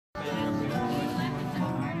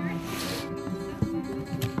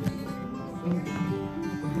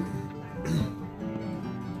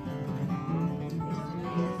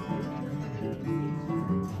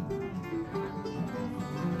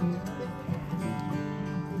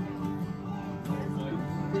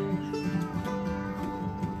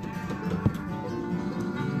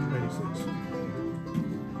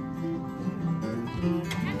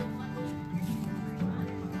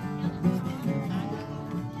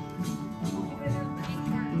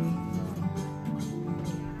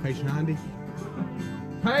Page 90.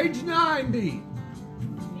 Page 90.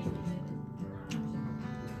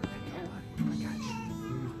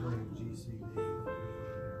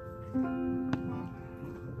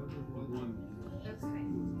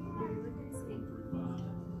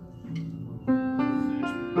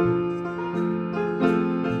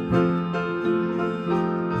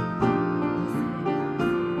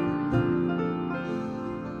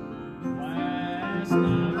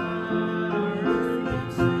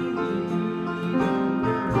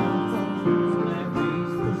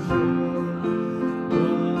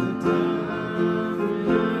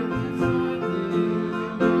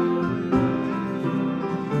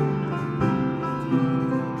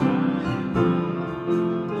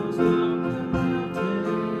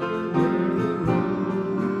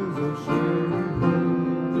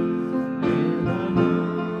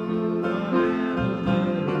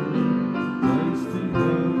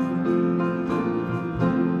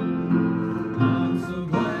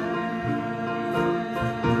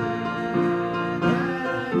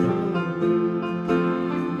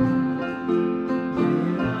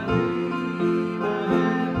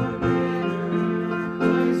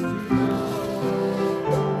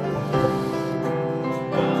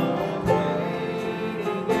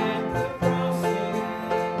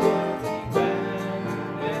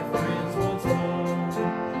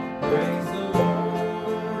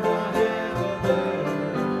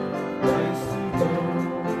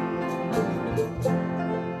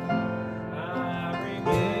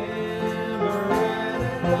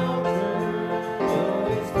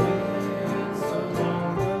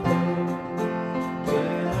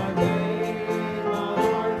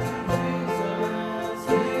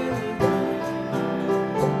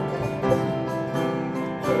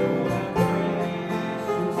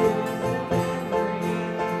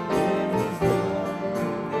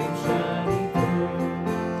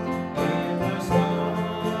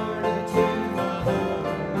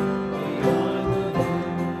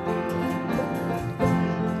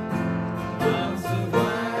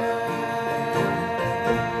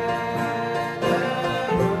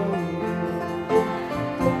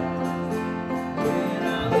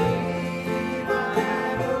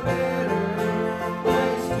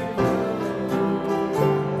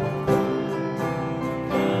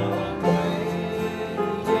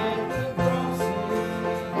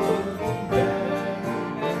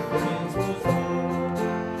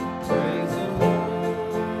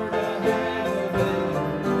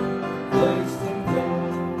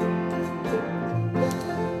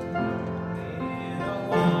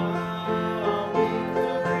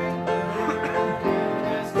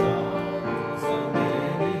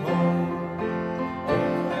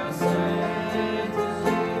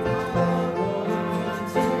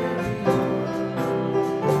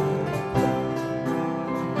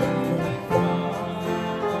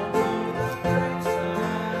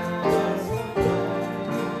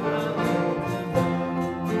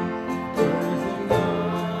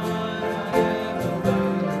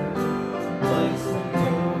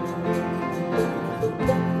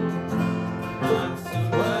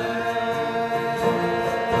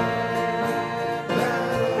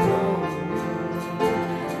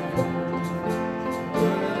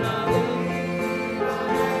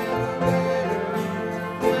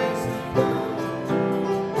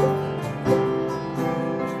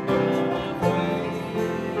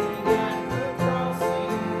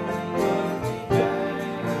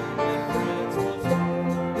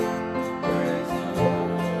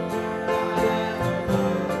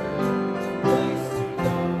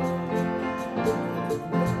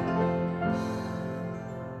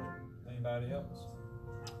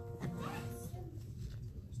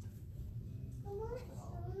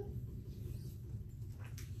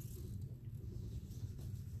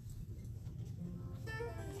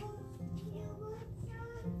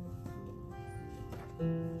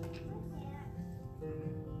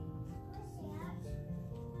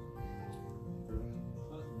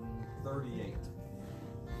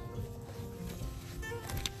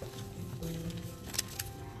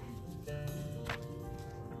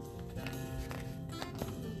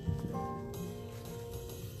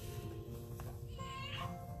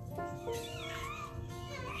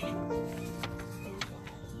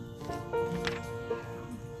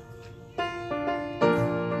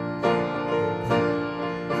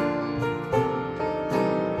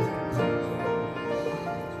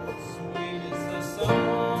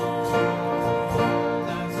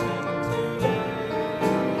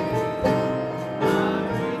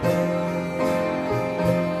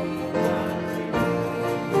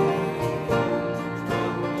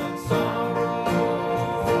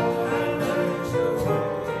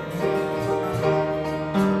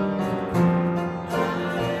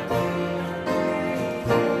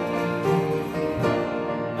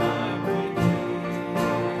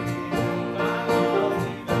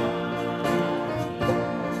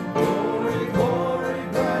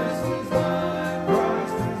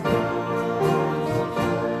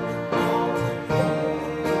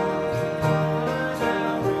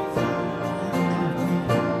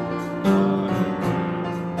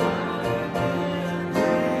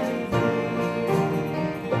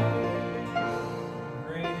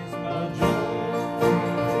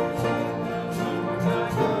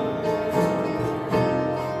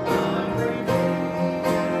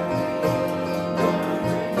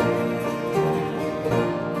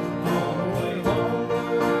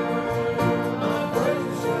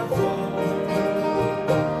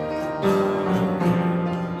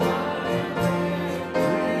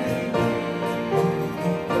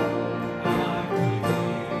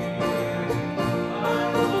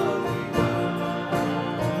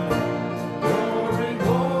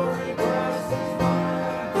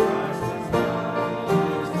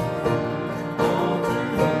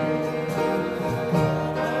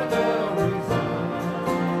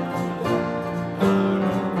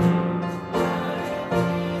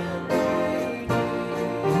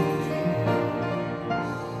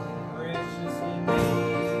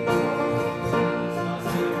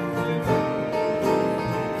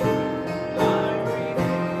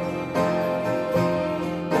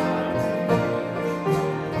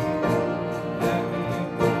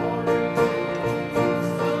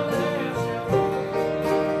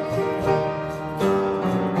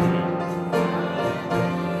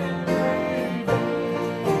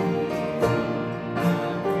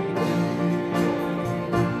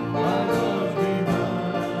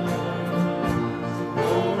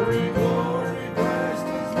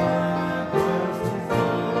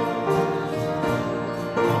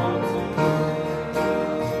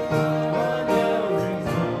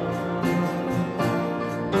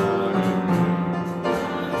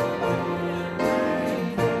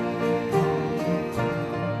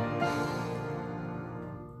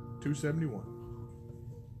 271.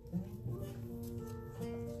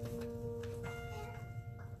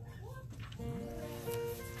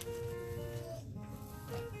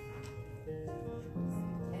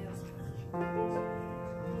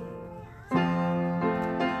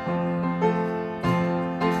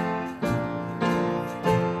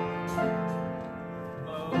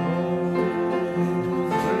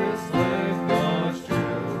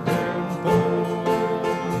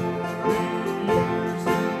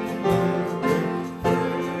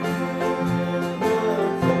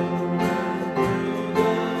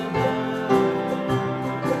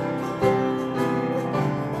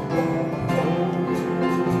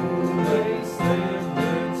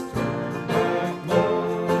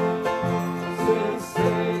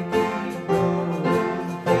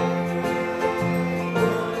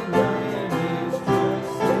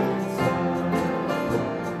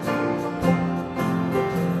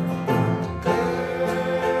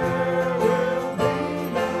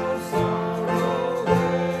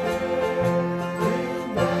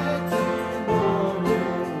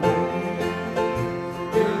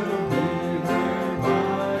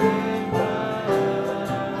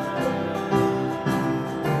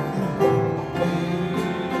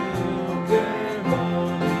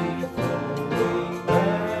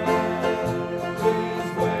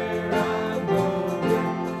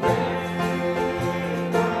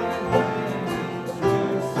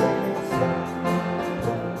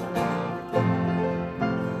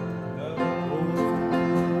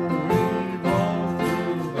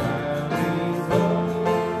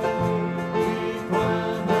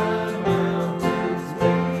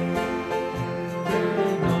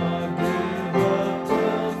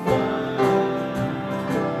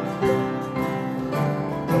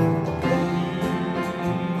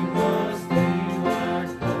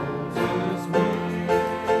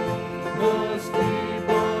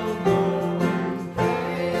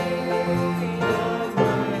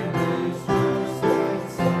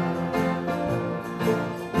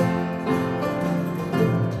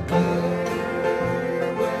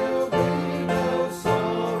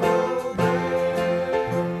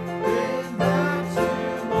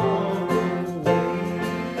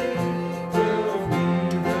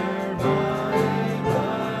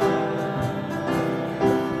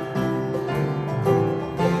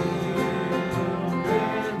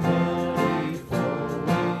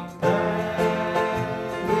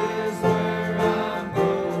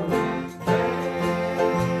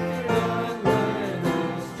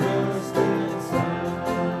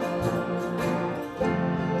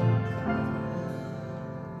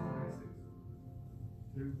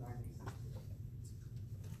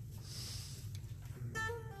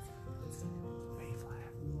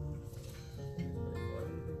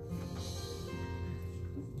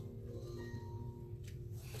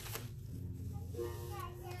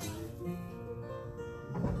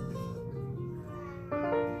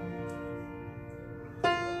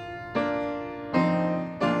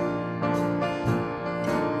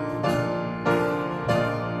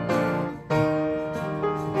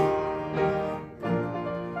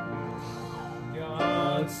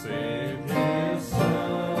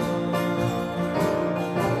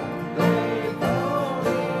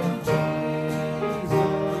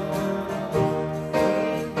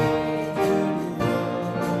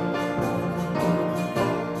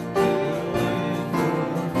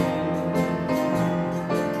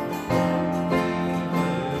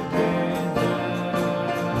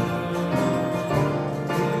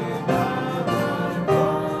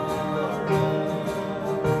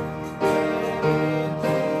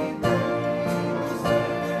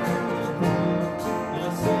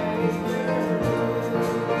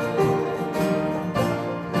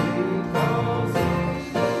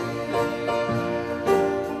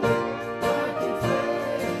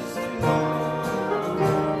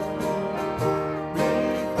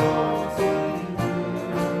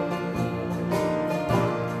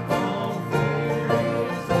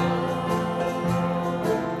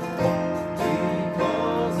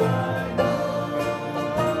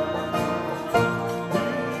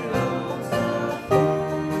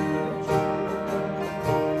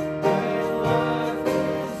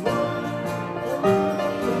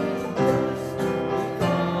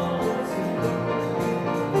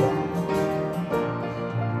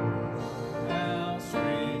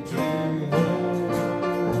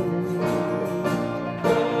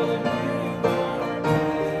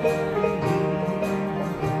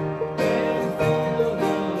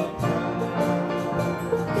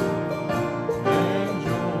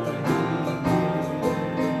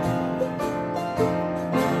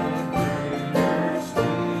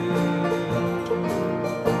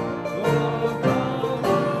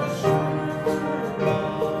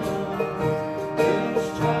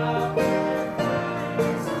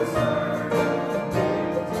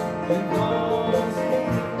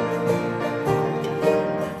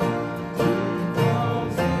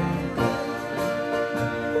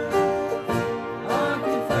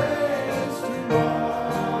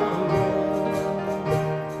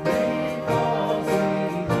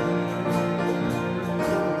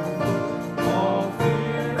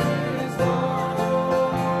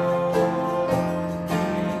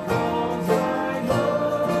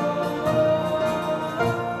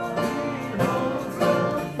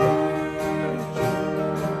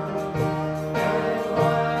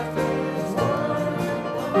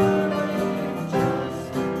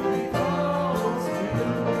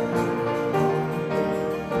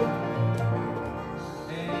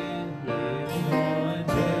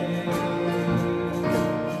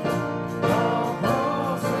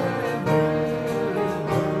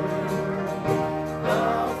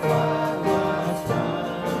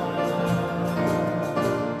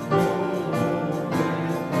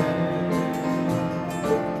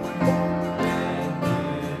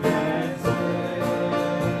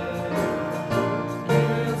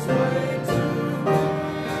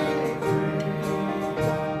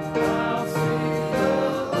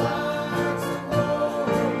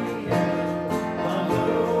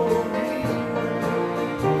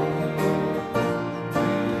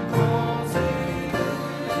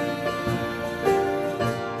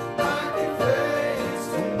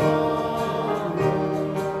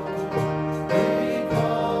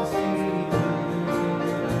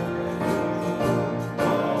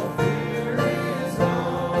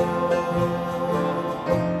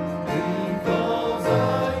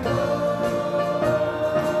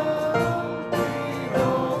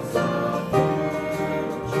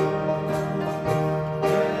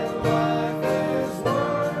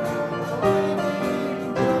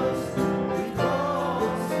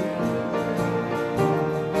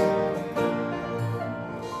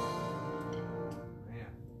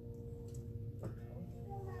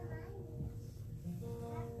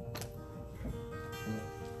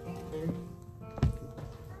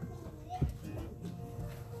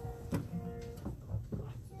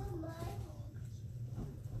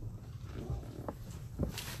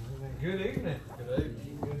 Good evening. Good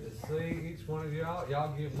evening. Good to see each one of y'all.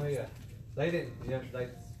 Y'all give me a. They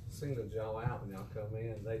singled y'all out when y'all come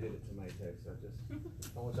in. They did it to me too. So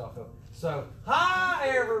I want y'all to feel. So hi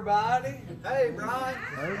everybody. Hey Brian.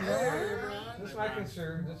 Hey Brian. Just making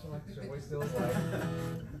sure. We still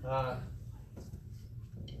alive.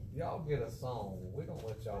 Y'all get a song. We don't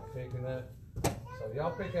let y'all pick it up. So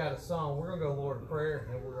y'all pick out a song. We're gonna go Lord in prayer,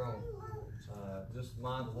 and then we're gonna. Just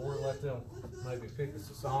mind the Lord, let them maybe pick us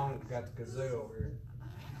a song. We've got the kazoo over here.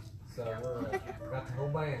 So we're got the whole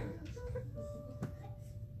band.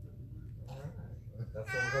 All right. That's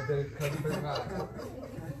what we're going to do. Come figure out.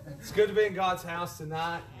 It's good to be in God's house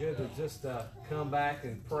tonight. Good to just come back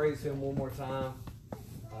and praise Him one more time.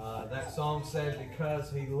 That song said,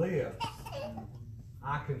 because He lives,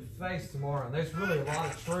 I can face tomorrow. And there's really a lot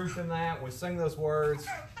of truth in that. We sing those words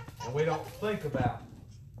and we don't think about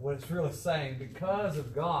what it's really saying. Because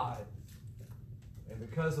of God and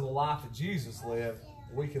because of the life that Jesus lived,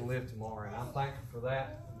 we can live tomorrow, and I'm thankful for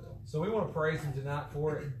that. So we want to praise Him tonight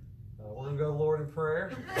for it. We're going to go to the Lord in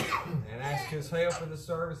prayer and ask His help in the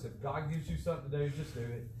service. If God gives you something to do, just do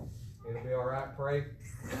it. It'll be all right. Pray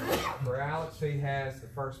for Alex. He has the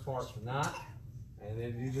first part tonight, and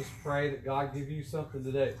then you just pray that God give you something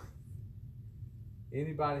to do.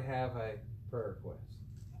 Anybody have a prayer request?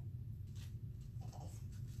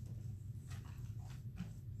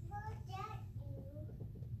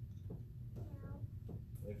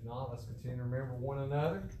 If not, let's continue to remember one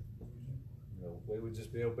another. We would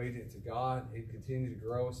just be obedient to God. He'd continue to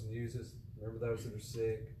grow us and use us. Remember those that are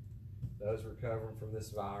sick, those recovering from this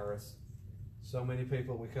virus. So many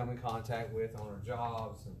people we come in contact with on our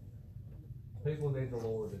jobs. And people need the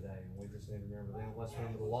Lord today, and we just need to remember them. Let's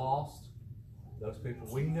remember the lost, those people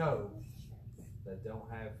we know that don't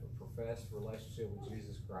have a professed relationship with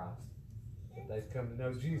Jesus Christ. But they've come to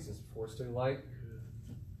know Jesus before it's too late.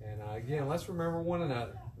 And again, let's remember one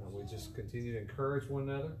another. We just continue to encourage one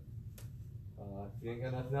another. If you ain't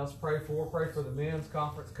got nothing else to pray for the men's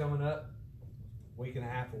conference coming up a week and a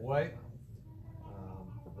half away.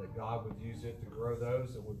 That God would use it to grow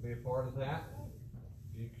those that would be a part of that.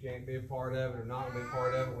 If you can't be a part of it or not be a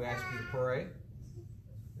part of it, we ask you to pray.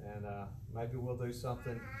 And maybe we'll do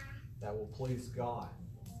something that will please God,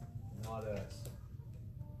 not us.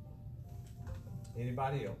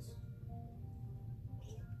 Anybody else?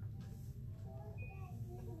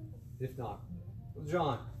 If not, well,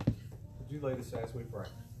 John, would you lead us as we pray?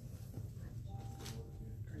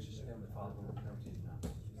 Gracious Heavenly Father, we come to you now.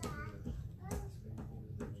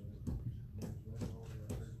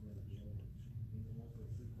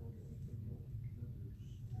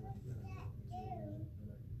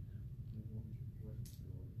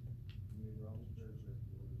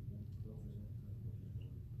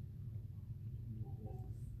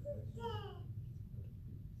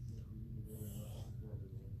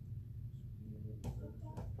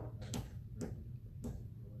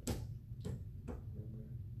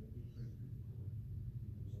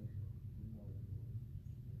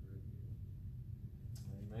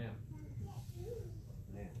 Man.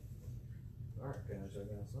 All right, guys, I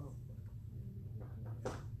got a song.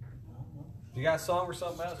 If you got a song or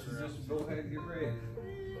something else, you just go ahead and get ready.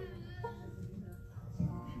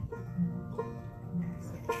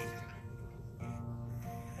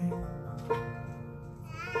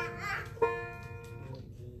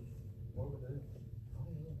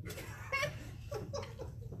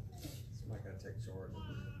 Somebody gotta take charge.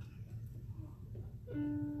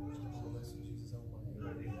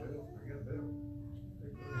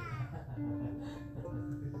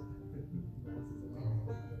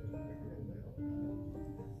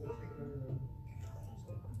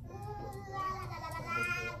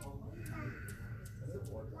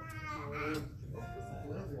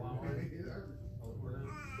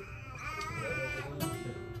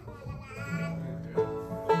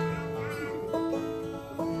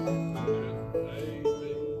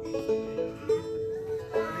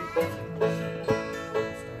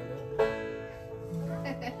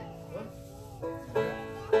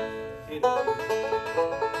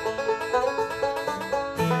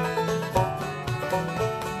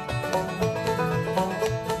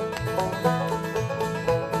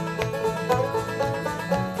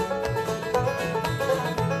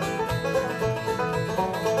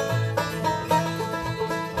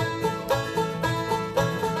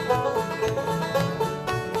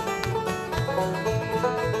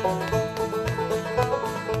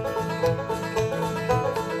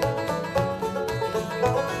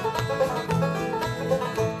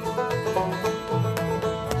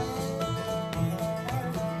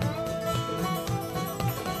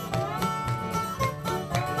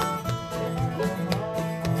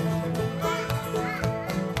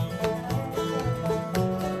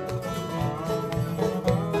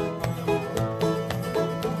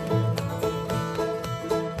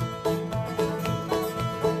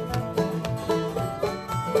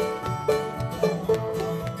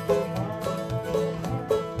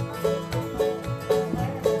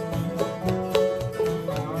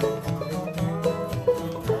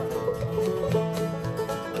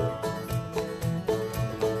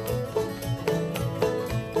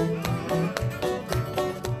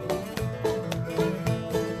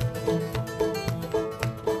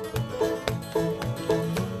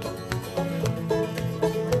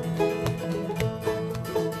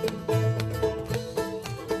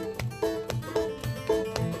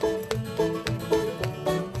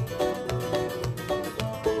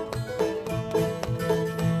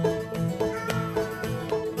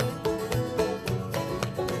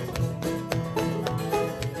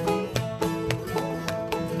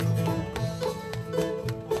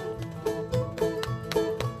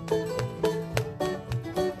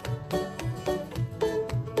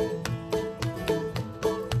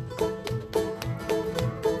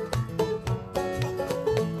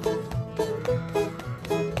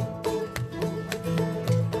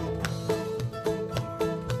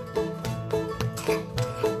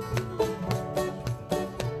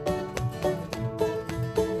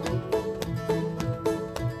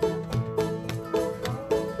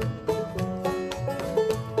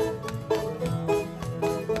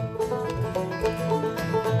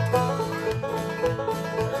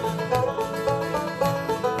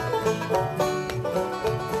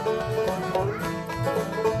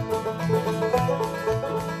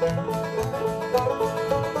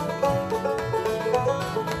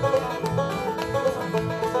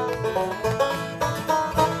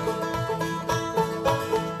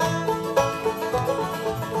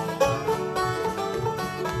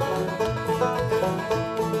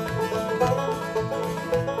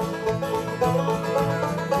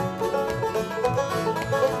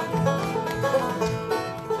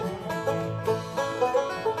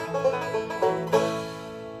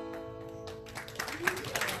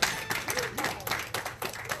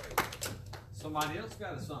 Somebody else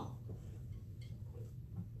got a song.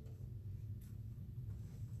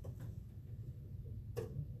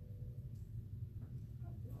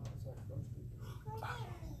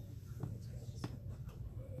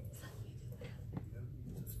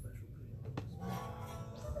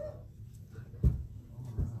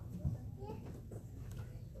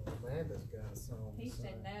 Amanda's got a song. He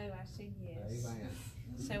said no, I said yes. Amen.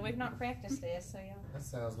 So we've not practiced this, so y'all. That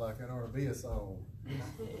sounds like it ought to be a song.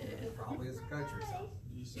 Probably is a country song.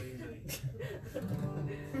 You see me?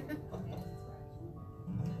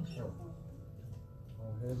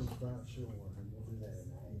 On heaven's bright shore, and we'll do that.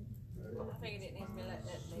 I figured it needs to be let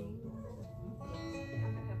that be. I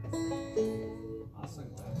can help us sing. I'll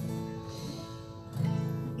sing that.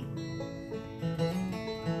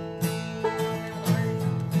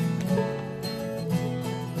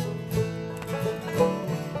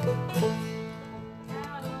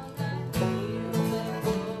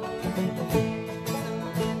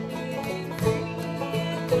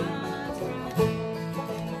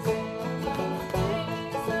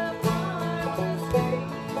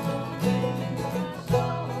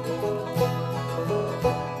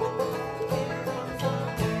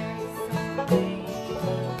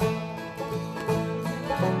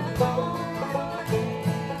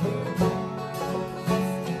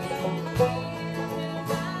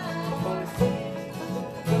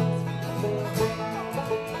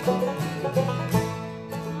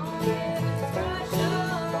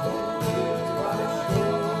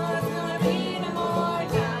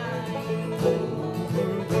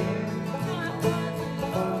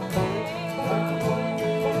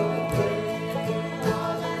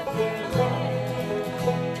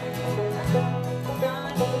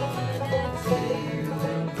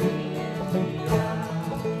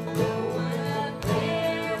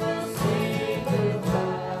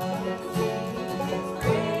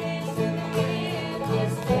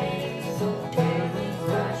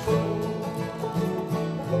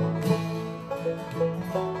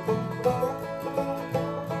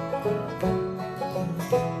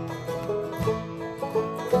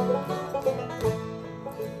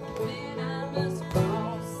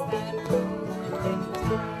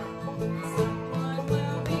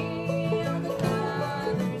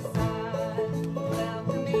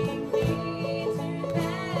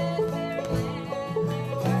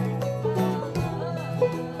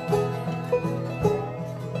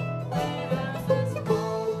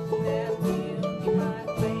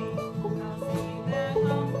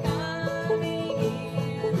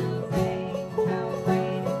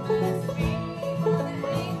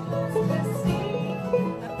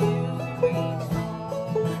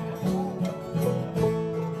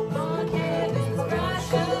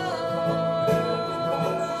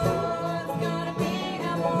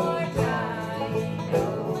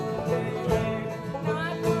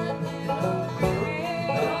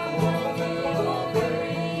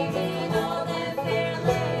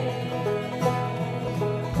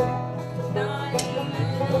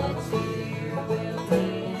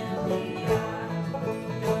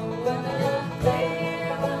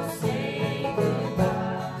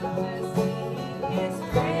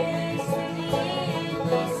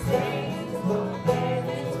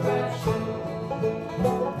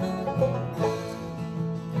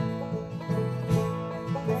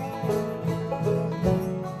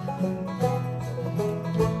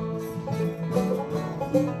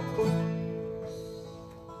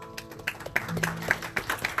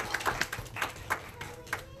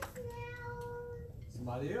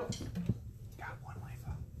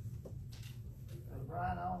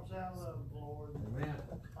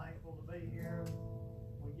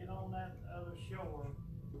 another shore.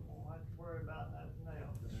 We won't have to worry about nothing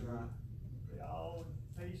else. That's right. Be all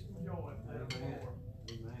peace and joy forevermore.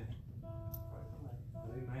 Amen. Pray for me.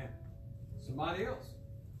 Amen. Somebody else?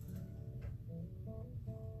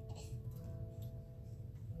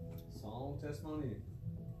 Song, testimony.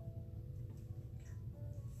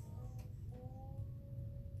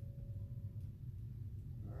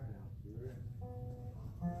 All right, Alex, you ready?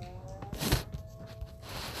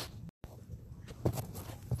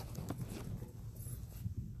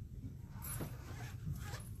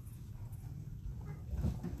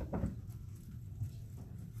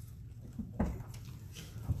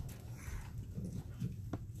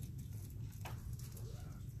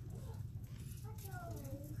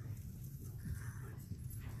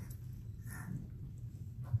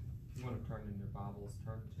 You want to turn in your Bibles,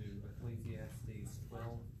 turn to Ecclesiastes 12,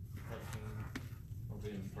 13, we'll be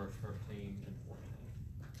in verse 13 and 14.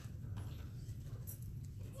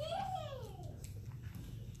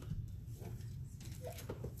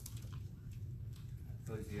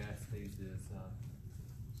 Ecclesiastes is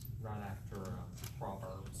right after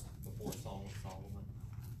Proverbs, before Song of Solomon.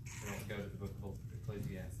 We don't go to the book of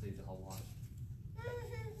Ecclesiastes a whole lot. I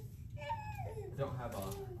don't have a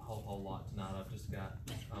whole lot tonight. I've just got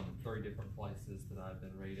 3 different places that I've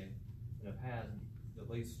been reading, and I've had at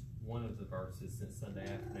least one of the verses since Sunday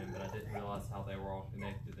afternoon, but I didn't realize how they were all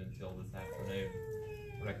connected until this afternoon.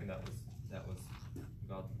 I reckon that was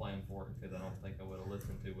God's plan for it, because I don't think I would have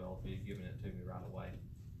listened too well if He had given it to me right away.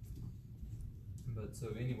 But so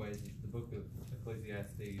anyways, the book of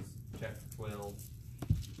Ecclesiastes, chapter 12,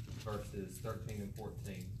 verses 13 and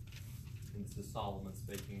 14. And this is Solomon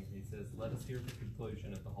speaking. He says, "Let us hear the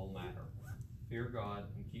conclusion of the whole matter. Fear God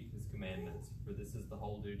and keep His commandments, for this is the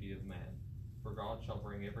whole duty of man. For God shall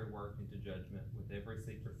bring every work into judgment with every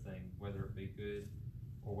secret thing, whether it be good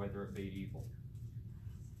or whether it be evil."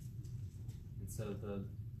 And so the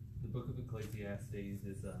book of Ecclesiastes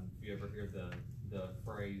is, if you ever hear the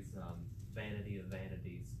phrase vanity of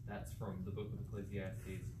vanities, that's from the book of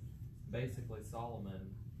Ecclesiastes. Basically,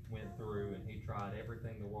 Solomon went through and he tried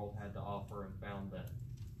everything the world had to offer and found that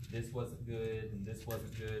this wasn't good, and this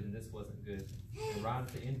wasn't good, and this wasn't good. And right at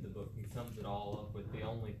the end of the book, he sums it all up with the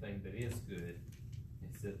only thing that is good.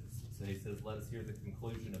 He says, "Let us hear the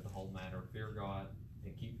conclusion of the whole matter. Fear God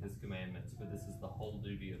and keep His commandments, for this is the whole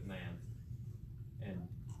duty of man." And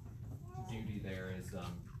duty there is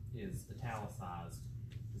italicized.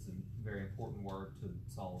 It's a very important word to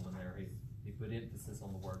Solomon there. He put emphasis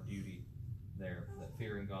on the word duty there, that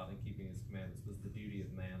fearing God and keeping His commandments was the duty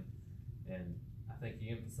of man. And I think he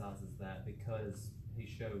emphasizes that because he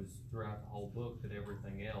shows throughout the whole book that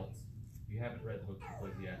everything else, if you haven't read the book of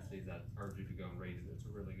Ecclesiastes, I urge you to go and read it. It's a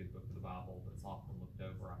really good book of the Bible that's often looked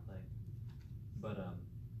over, I think. But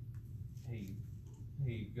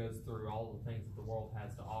he goes through all the things that the world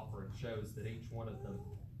has to offer and shows that each one of them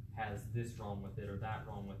has this wrong with it or that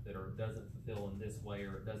wrong with it, or it doesn't fulfill in this way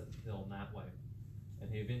or it doesn't fulfill in that way.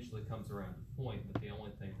 And he eventually comes around to the point that the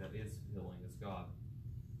only thing that is fulfilling is God.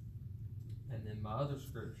 And then my other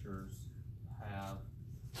scriptures have,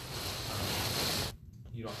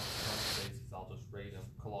 you don't have to turn to these because I'll just read them.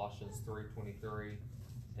 Colossians 3:23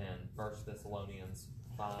 and 1 Thessalonians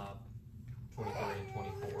 5:23 and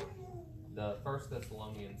 24. The 1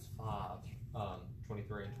 Thessalonians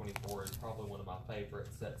 5:23 and 24 is probably one of my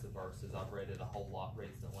favorite sets of verses. I've read it a whole lot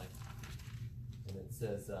recently. And it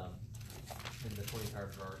says in the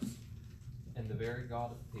 23rd verse, "And the very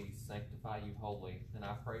God of peace sanctify you wholly, and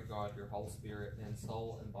I pray God your whole spirit and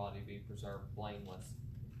soul and body be preserved blameless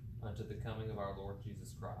unto the coming of our Lord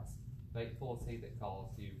Jesus Christ. Faithful is He that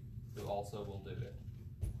calleth you, who also will do it."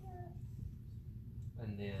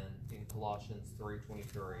 And then in Colossians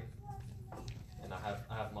 3:23, and I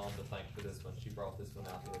have Mom to thank for this one. She brought this one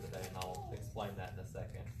out the other day, and I'll explain that in a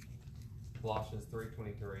second. Colossians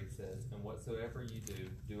 3:23 says, "And whatsoever you do,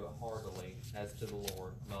 do it heartily, as to the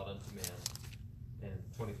Lord, not unto men."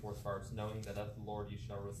 And 24th verse, "Knowing that of the Lord you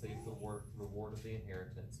shall receive the reward of the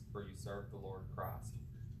inheritance, for you serve the Lord Christ."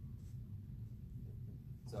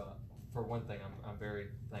 So, for one thing, I'm very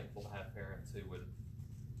thankful to have parents who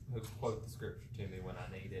quote the scripture to me when I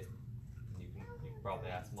need it. And you can probably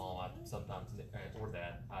ask Mom, or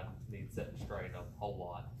Dad, I need setting straight a whole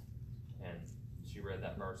lot. And she read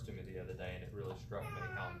that verse to me the other day, and it really struck me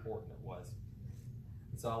how important it was.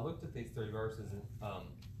 And so I looked at these 3 verses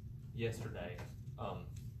yesterday,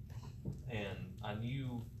 and I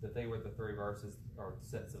knew that they were the 3 verses or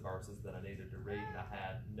sets of verses that I needed to read, and I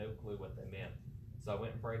had no clue what they meant. So I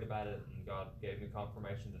went and prayed about it, and God gave me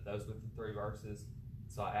confirmation that those were the 3 verses.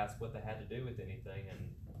 So I asked what they had to do with anything,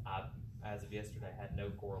 and I as of yesterday, had no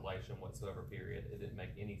correlation whatsoever, period. It didn't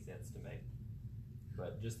make any sense to me.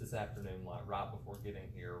 But just this afternoon, like right before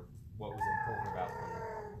getting here, what was important about them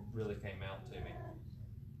really came out to me.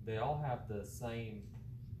 They all have the same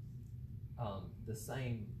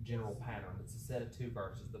general pattern. It's a set of 2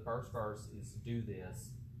 verses. The first verse is do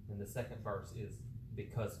this, and the second verse is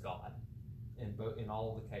because God. In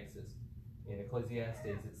all of the cases, in Ecclesiastes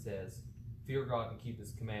it says, fear God and keep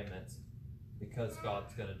His commandments, because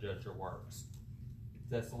God's going to judge your works.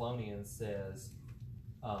 Thessalonians says,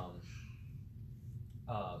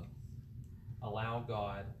 allow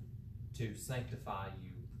God to sanctify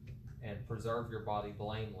you and preserve your body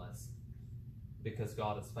blameless, because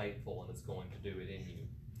God is faithful and is going to do it in you.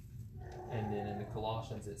 And then in the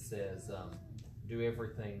Colossians it says, do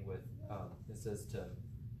everything with, it says to,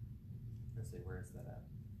 let's see, where is that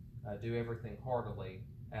at? Do everything heartily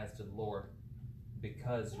as to the Lord,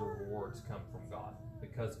 because your rewards come from God,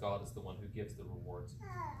 because God is the one who gives the rewards.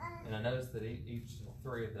 And I noticed that each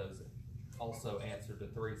 3 of those also answer to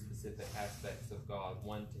 3 specific aspects of God.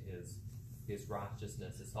 One to his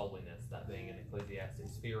righteousness, His holiness, that being in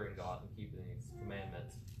Ecclesiastes, fearing God and keeping His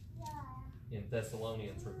commandments. In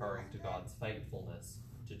Thessalonians, referring to God's faithfulness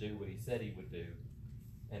to do what He said He would do.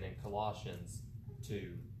 And in Colossians,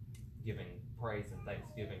 to giving praise and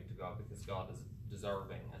thanksgiving to God, because God is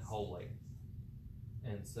deserving and holy.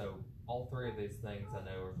 And so all 3 of these things I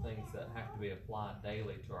know are things that have to be applied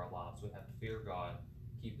daily to our lives. We have to fear God,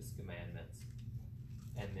 keep His commandments,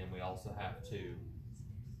 and then we also have to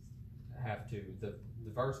the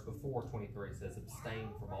verse before 23 says, abstain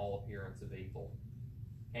from all appearance of evil,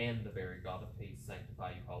 and the very God of peace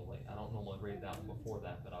sanctify you wholly. I don't normally read that one before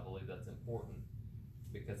that, but I believe that's important,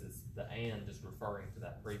 because it's the and is referring to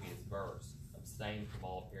that previous verse. Abstain from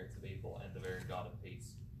all appearance of evil, and the very God of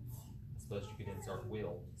peace. I suppose you could insert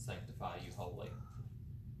will sanctify you wholly.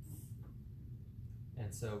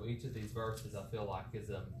 And so each of these verses I feel like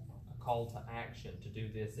is a call to action to do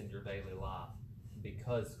this in your daily life,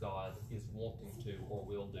 because God is wanting to or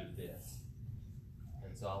will do this.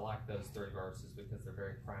 And so I like those 3 verses because they're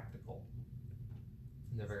very practical.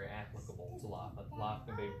 And they're very applicable to life. Life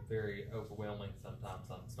can be very overwhelming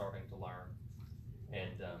sometimes, I'm starting to learn.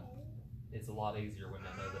 And it's a lot easier when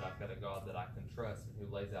I know that I've got a God that I can trust and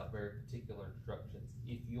who lays out very particular instructions.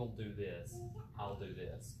 If you'll do this, I'll do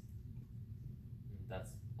this. And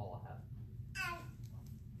that's all I have.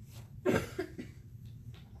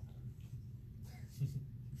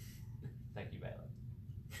 Thank you, Bailey.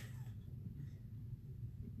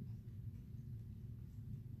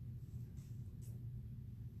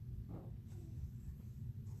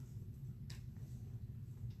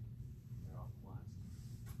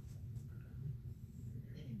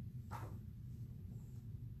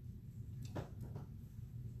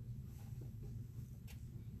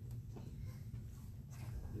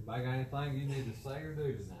 Anybody got anything you need to say or do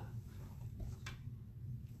tonight?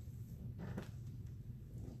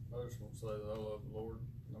 I just want to say that I love the Lord,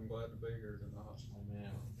 and I'm glad to be here tonight.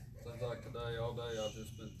 Amen. Seems like today, all day, I've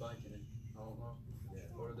just been thanking Him. I don't know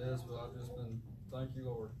what it is, but I've just been, thank you,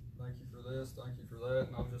 Lord. Thank you for this, thank you for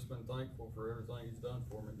that, and I've just been thankful for everything He's done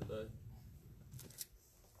for me today.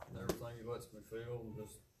 And everything He lets me feel, and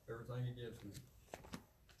just everything He gives me.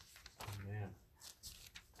 Amen.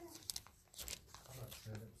 I'd like to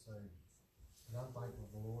stand up and say, and I'm thankful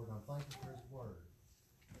for the Lord, and I'm thankful for His Word.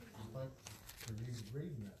 I'm thankful for you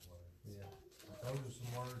reading that Word. Yeah. Those are some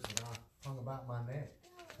words that I hung about my neck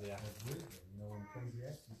Yeah. as wisdom. You know, in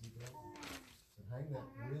Ecclesiastes, He goes, and hang that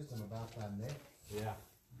wisdom about thy neck. Yeah.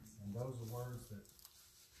 And those are words that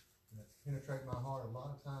penetrate my heart a lot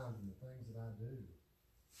of times in the things that I do.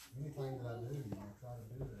 Anything that I do, I try to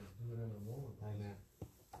do it as do it in the Lord. Amen.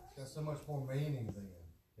 It's got so much more meaning then.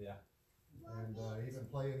 Yeah. And even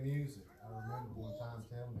playing music. I remember one time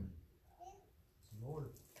telling Him, Lord,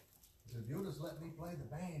 He said, you'll just let me play the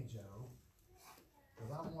banjo,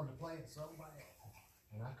 because I wanted to play it so bad.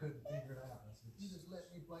 And I couldn't figure it out. I said, you just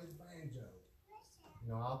let me play the banjo.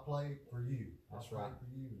 You know, I'll play for you. That's I'll right. play for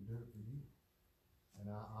you and do it for you. And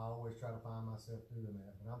I always try to find myself doing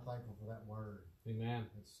that. But I'm thankful for that word. Amen.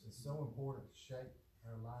 It's so important to shape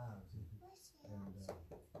our lives. And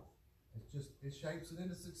it shapes it in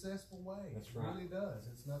a successful way. That's It right. really does.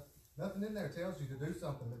 It's nothing in there tells you to do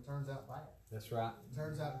something that turns out bad. That's right. It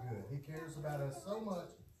turns out good. He cares about us so much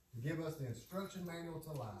to give us the instruction manual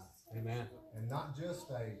to life. Amen. And not just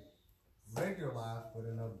a regular life, but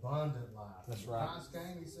an abundant life. That's When right. Christ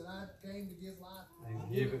came, He said, I came to give life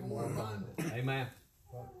And give it more abundant. Amen.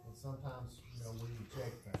 But sometimes, you know, we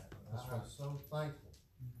reject that. That's I'm right. so thankful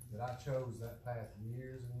that I chose that path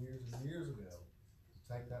years and years and years ago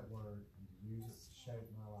to take that word and to use it to shape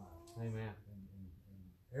my life. Amen.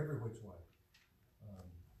 in every which way.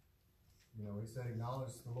 You know, he said,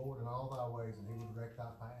 acknowledge the Lord in all thy ways, and he will direct thy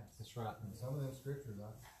paths. That's right. And some of them scriptures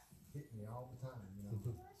hit me all the time. You know,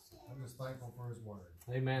 I'm just thankful for his word.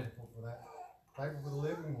 Amen. Thankful for that. Thankful for the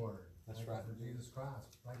living word. That's Thankful right. for Jesus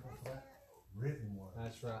Christ. Thankful for that written word.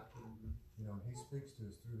 That's right. You know, he speaks to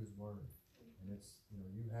us through his word, and it's, you know,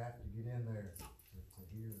 you have to get in there to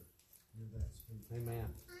hear that speak. Amen.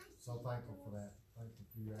 So thankful for that. Thankful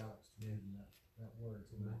for you, Alex, for reading that word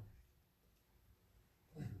to me.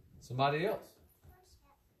 Somebody else.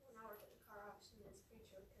 When I worked at the car auction, this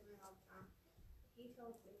preacher would come in all the time. He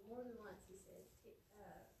told me more than once, he said,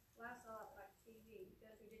 life's a lot like TV. You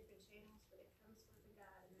go through different channels, but it comes with a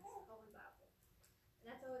guide, and that's the Holy Bible.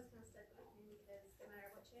 And that's always kind of stuck with me, because no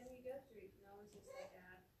matter what channel you go through, you can always use that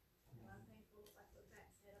guide. And I'm thankful, like what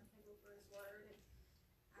Matt said, I'm thankful for his word. And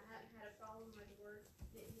I haven't had a problem where the word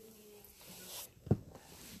didn't give meaning.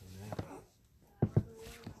 Amen. I love the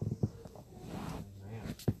Lord, and I thank the Lord. Amen.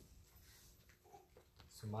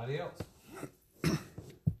 Somebody else.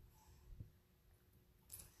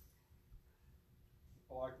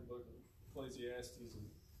 I like the book of Ecclesiastes, and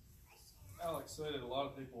Alex said it, a lot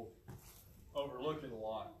of people overlook it a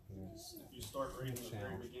lot. If you start reading the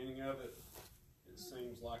very beginning of it, it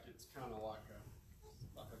seems like it's kind of like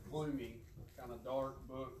a gloomy, kind of dark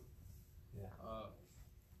book. Yeah.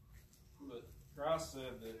 But Christ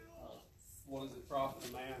said that, what does it profit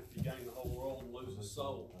a man if he gain the whole world and lose his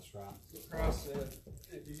soul? That's right. So Christ said,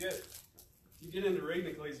 if you get into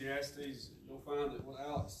reading Ecclesiastes, you'll find that what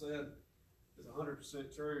Alex said is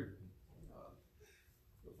 100% true.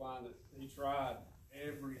 You'll find that he tried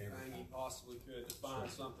everything he possibly could to find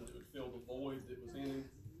something that would fill the void that was in him.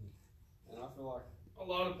 And I feel like a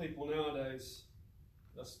lot of people nowadays,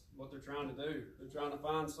 that's what they're trying to do. They're trying to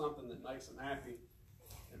find something that makes them happy.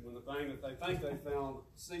 And when the thing that they think they found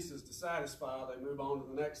ceases to satisfy, they move on to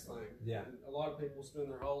the next thing. Yeah. And a lot of people spend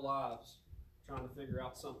their whole lives trying to figure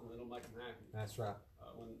out something that'll make them happy. That's right.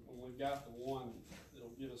 When we've got the one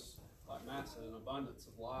that'll give us, like Matt said, an abundance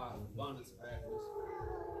of life, abundance of happiness.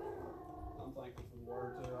 I'm thankful for the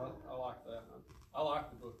word too. I like that. I like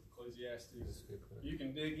the book of Ecclesiastes. You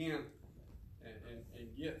can dig in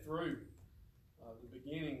and get through the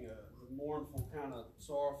beginning, the mournful, kind of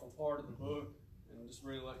sorrowful part of the book, and just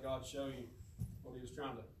really let God show you what he was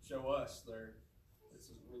trying to show us there. It's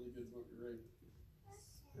a really good book to read.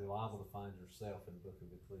 You're liable to find yourself in the book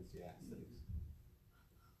of Ecclesiastes.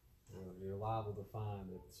 You're liable to find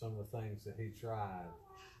that some of the things that he tried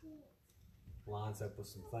lines up with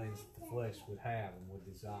some things that the flesh would have and would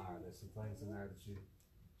desire. There's some things in there that you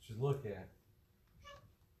should look at.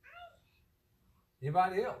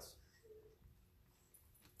 Anybody else?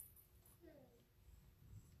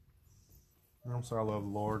 I'm sorry, I love the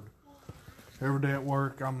Lord. Every day at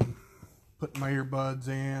work, I'm putting my earbuds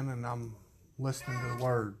in and I'm listening to the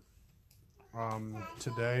Word.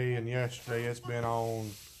 Today and yesterday, it's been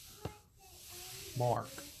on Mark.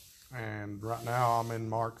 And right now, I'm in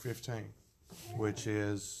Mark 15, which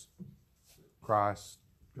is Christ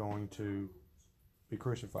going to be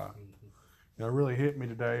crucified. And it really hit me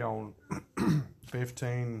today on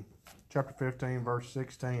chapter 15, verse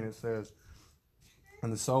 16. It says,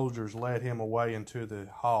 and the soldiers led him away into the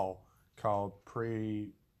hall called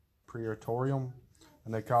Praetorium,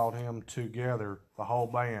 and they called him together, the whole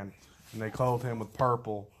band, and they clothed him with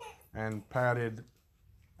purple and patted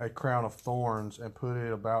a crown of thorns and put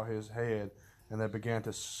it about his head, and they began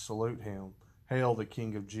to salute him. Hail the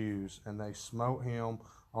King of Jews! And they smote him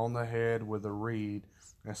on the head with a reed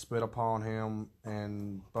and spit upon him,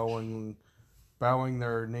 and bowing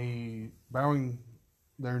their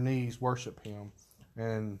knees worship him.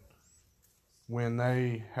 And when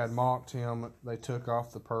they had mocked him, they took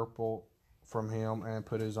off the purple from him and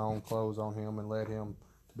put his own clothes on him and led him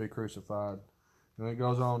to be crucified. And it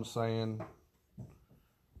goes on saying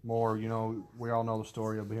more, we all know the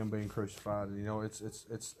story of him being crucified.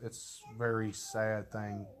 It's very sad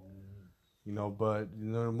thing, but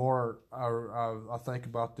the more I think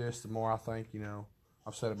about this, the more I think,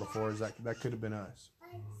 I've said it before, is that could have been us.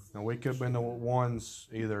 We could have been the ones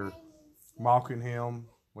either mocking him.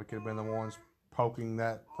 We could have been the ones poking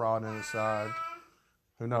that prod in his side.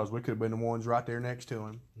 Who knows? We could have been the ones right there next to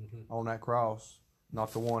him on that cross.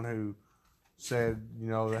 Not the one who said,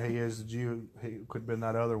 that he is a Jew. He could have been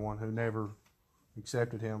that other one who never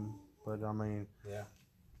accepted him. But yeah,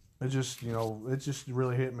 it just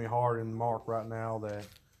really hit me hard in Mark right now that,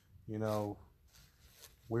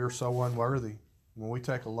 we're so unworthy. When we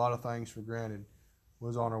take a lot of things for granted. We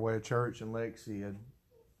was on our way to church, and Lexi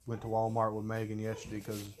went to Walmart with Megan yesterday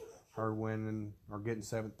because her winning or getting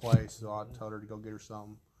 7th place. So I told her to go get her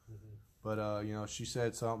something. But you know, she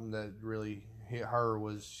said something that really hit her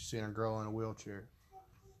was she seen a girl in a wheelchair,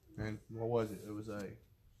 and what was it? It was a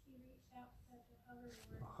She reached out to touch a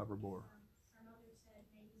hoverboard. hoverboard. Her mother said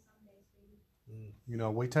maybe someday, sweetie. You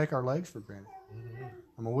know, we take our legs for granted. Mm-hmm.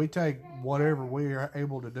 I mean, we take whatever we are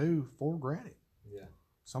able to do for granted. Yeah.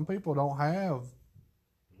 Some people don't have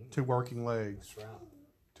 2 working legs, That's right.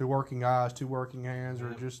 2 working eyes, 2 working hands, or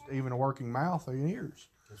Yeah. just even a working mouth and ears.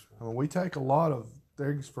 That's I right. mean, we take a lot of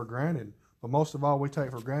things for granted, but most of all we take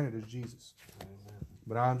for granted is Jesus. Amen.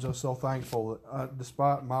 But I'm just so thankful that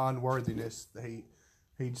despite my unworthiness, that he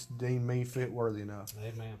deemed me fit worthy enough.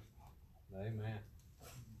 Amen. Amen.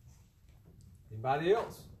 Anybody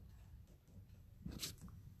else?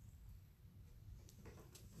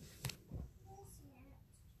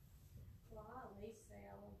 Well, I at least say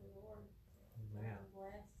I love the Lord. Amen. I'm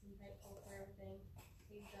blessed and thankful for everything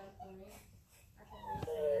He's done for me. I can at least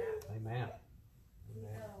say that. Amen. He's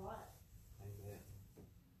Amen. done a lot. Amen.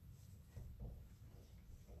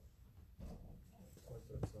 Like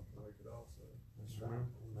that's something we could all say. That's right.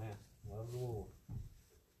 Amen. Love the Lord.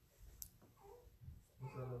 I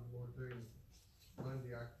love the Lord too.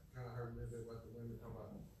 Monday, I kind of heard a little bit about the women talking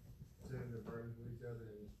about sharing their burdens with each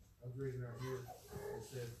other, and I was reading right here. It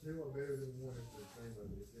says 2 are better than 1 is the name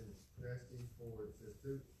of it. It's in Ecclesiastes 4. It says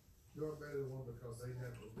 2 are better than 1 because they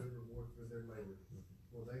have a good reward for their labor.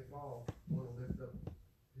 When they fall, one will lift up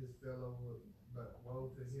his fellow, but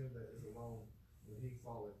woe to him that is alone when he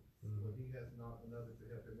falleth, when he has not another to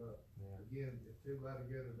help him up. Yeah. Again, if 2 lie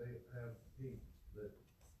together, they have heat. But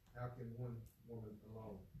how can one woman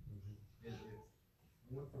alone? And if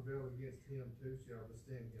 1 prevail against him, 2 shall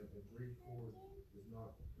withstand him. If 3 cord is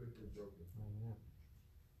not quickly broken. Amen.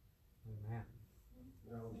 Amen.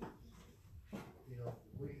 You know, we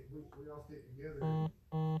all stick together.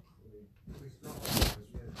 We strong. But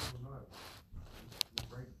yet, we're not. We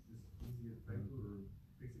break this easy as paper or a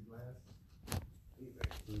piece of glass.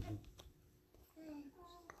 Anything.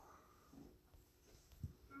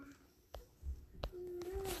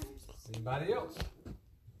 Anybody else?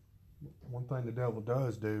 One thing the devil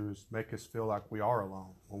does do is make us feel like we are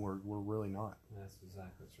alone when we're really not. That's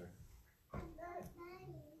exactly true. Yeah.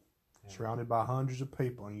 Surrounded by hundreds of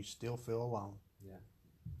people and you still feel alone. Yeah.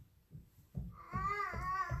 I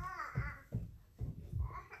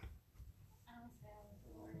would say I love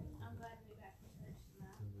the Lord. I'm glad to be back in church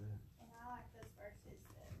tonight. Amen. And I like those verses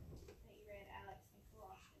that you read, Alex, in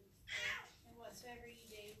Colossians. And whatsoever you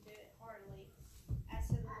do, do it heartily, as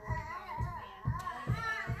to the Lord, not unto men. Knowing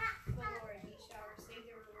that of the Lord ye shall receive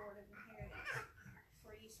the reward of inheritance,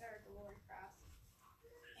 for ye serve the Lord Christ.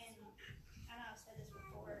 And I know I've said this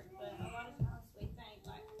before, but a lot of times we think,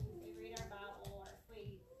 like, if we read our Bible or if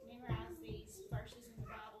we memorize these verses in the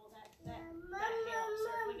Bible, that helps. Or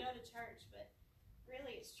if we go to church, but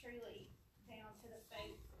really it's truly down to the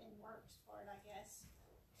faith and works part, I guess.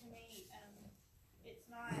 To me, it's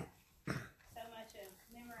not so much of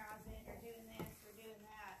memorizing or doing this or doing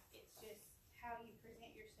that. It's just how you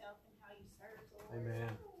present yourself and how you serve the Lord.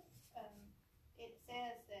 Amen. It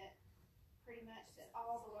says that pretty much that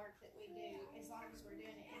all the work that we do, as long as we're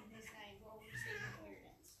doing it in His name, we'll receive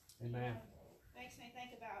inheritance. Amen. Makes me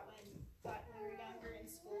think about when, like, we were younger in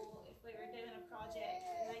school, if we were doing a project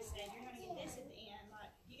and they said, you're going to get this at the end, like,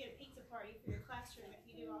 you get a pizza party for your classroom if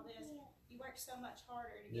you do all this, you work so much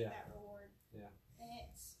harder to get that reward. Yeah. And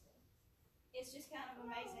it's just kind of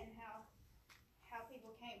amazing how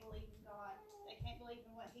people can't believe in God. They can't believe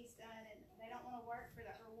in what He's done, and they don't want to work for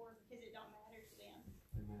that reward because it don't matter to them.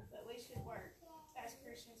 Amen. But we should work. As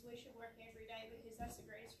Christians, we should work every day because that's the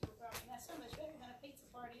greatest reward. I mean, that's so much better than a pizza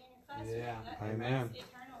party in your classroom. Yeah. Amen. That's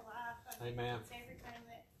eternal life. I mean, Amen. It's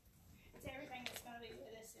everything that's going to be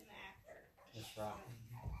with us in the after. That's right.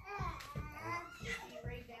 If you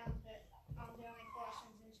read down in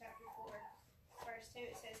Colossians in chapter 4, verse 2,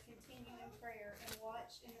 it says, continue in prayer and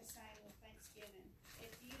watch in the same with thanksgiving.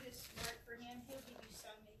 If you just work for Him, He'll give you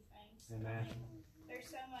so many things. Amen. I mean, there's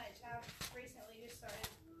so much. I've recently just started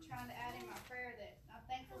trying to add in my prayer that I'm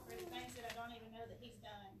thankful for the things that I don't even know that He's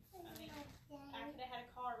done. I mean, I could have had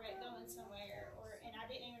a car wreck going somewhere, and I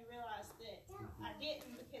didn't even realize that I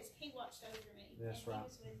didn't because He watched over me. That's and right. He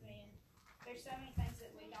was with me. And there's so many things that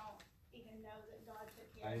we don't even know that God took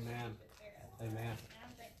care of. Amen. Took care of. Amen. And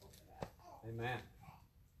I'm thankful for that. Amen.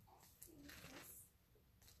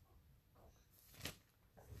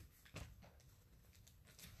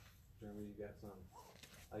 Jeremy, you got something?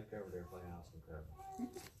 They covered everything else in cover.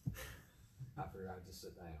 I figured I'd just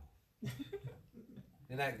sit down.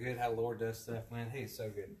 Isn't that good how the Lord does stuff, man? He's so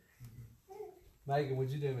good. Megan, would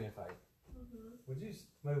you do me a favor? Would you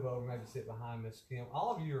move over, maybe sit behind Miss Kim?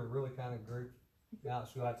 All of you are really kind of grouped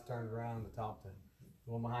Alex, you'll have to turn around and talk to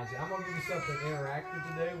the one behind you. I'm going to give you something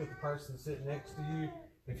interactive to do with the person sitting next to you.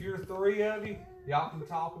 If you're three of you, y'all can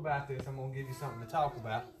talk about this. I'm going to give you something to talk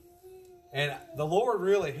about. And the Lord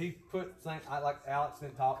really, He put things, like Alex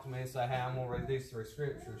didn't talk to me and say, hey, I'm going to read these 3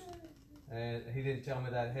 scriptures. And he didn't tell me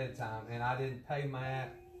that ahead of time. And I didn't pay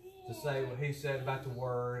Matt to say what he said about the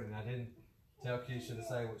Word. And I didn't tell Keisha to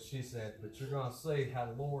say what she said. But you're going to see how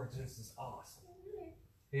the Lord just is awesome.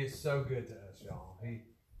 He is so good to us, y'all. He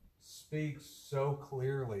speaks so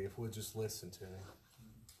clearly if we'll just listen to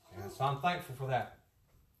Him. And so I'm thankful for that.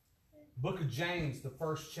 Book of James, the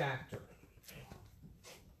 1st chapter.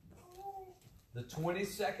 The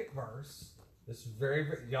 22nd verse. This is very,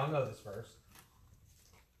 y'all know this verse.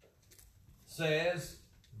 Says,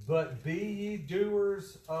 but be ye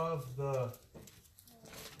doers of the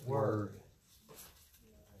word.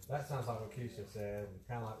 That sounds like what Keisha said, and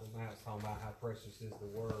kind of like what Matt's talking about, how precious is the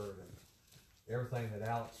word, and everything that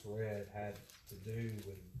Alex read had to do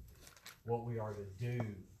with what we are to do.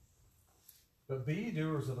 But be ye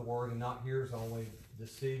doers of the word and not hearers only,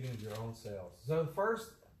 deceiving your own selves. So the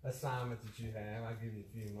first assignment that you have, I'll give you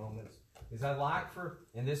a few moments, is I'd like for,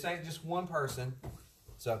 and this ain't just one person,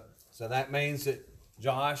 so that means that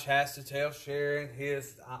Josh has to tell Sharon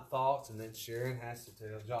his thoughts, and then Sharon has to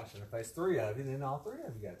tell Josh. And if there's 3 of you, then all 3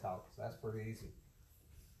 of you got to talk. So that's pretty easy.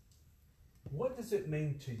 What does it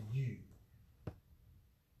mean to you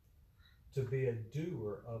to be a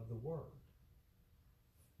doer of the word?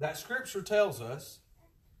 That scripture tells us,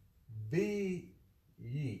 be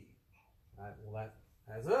ye. Right, well,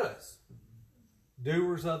 that's us.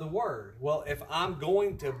 Doers of the word. Well, if I'm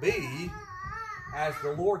going to be as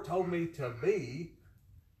the Lord told me to be,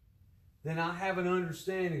 then I have an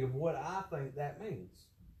understanding of what I think that means.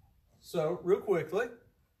 So, real quickly,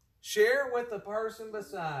 share with the person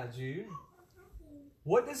beside you,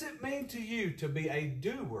 what does it mean to you to be a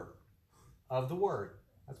doer of the word?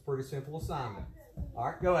 That's a pretty simple assignment. All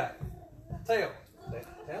right, go ahead. Tell.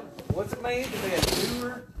 What's it mean to be a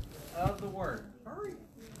doer of the word? Hurry.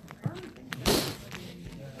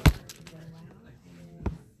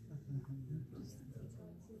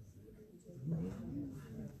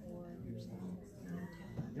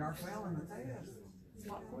 Y'all failing the test.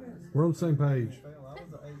 We're on the same page. I was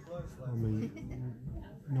an A+. I mean,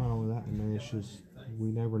 not only that, man, it's just we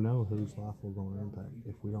never know whose life we're going to impact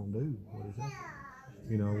if we don't do what is that.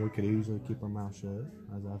 You know, we could easily keep our mouth shut,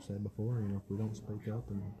 as I've said before. You know, if we don't speak up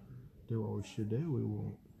and do what we should do,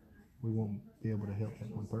 we won't be able to help that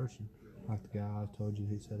one person. Like the guy I told you,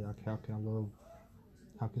 he said, how can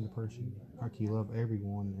you love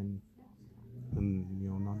everyone and you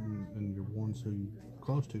know, not and your ones who you're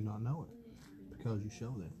close to not know it, because you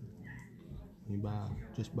show them. And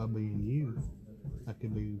just by being you, that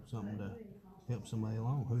could be something to help somebody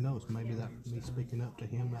along. Who knows? Maybe that me speaking up to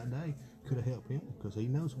him that day could have helped him, because he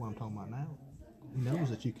knows what I'm talking about now. He knows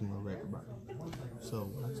that you can love everybody. So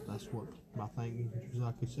that's what my thinking, just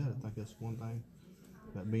like you said, I think that's one thing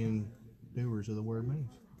that being doers of the word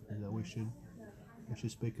means, is that we should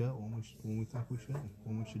speak up when we think we should,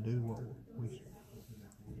 when we should do what we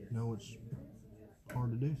know it's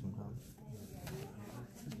hard to do sometimes.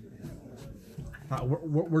 All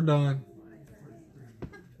right, we're done.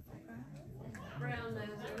 Brown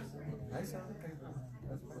nosers. Hey, son,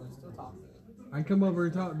 that's still talking. I can come over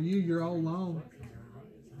and talk to you. You're all alone.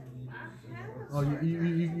 Oh,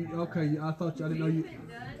 you okay? I thought I didn't know you. Been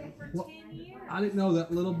done for What? 10 years. I didn't know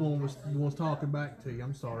that little one was talking back to you.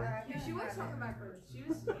 I'm sorry. Yeah, she was talking backwards. She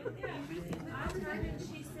was. I was right, and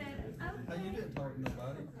she said, "Oh." Hey, you didn't talk to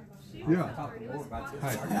nobody. Yeah.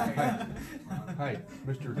 Hey,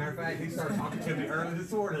 Mr. Matter of fact, he started talking to me early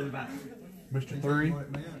this morning about Mr. 3. What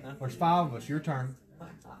it meant. There's 5 of us. Your turn.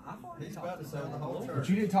 He's about to sell the whole But church.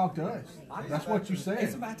 you didn't talk to us. That's what you It's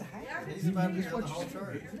said. about to happen. He's about to sell the whole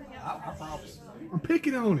church. I promise. I'm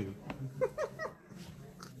picking on him.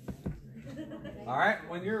 All right,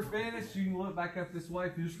 when you're finished, you can look back up this way.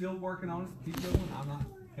 If you're still working on it, keep going. I'm not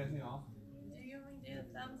cutting you off. Do you want me to do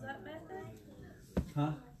the thumbs up method?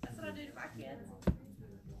 Huh? That's what I do to my kids.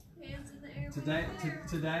 Hands in the air.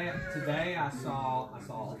 Today I saw a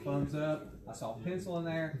thumbs up. I saw a pencil in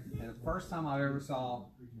there, and the first time I ever saw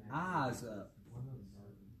eyes up.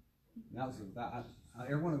 That was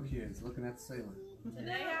every one of the kids looking at the ceiling.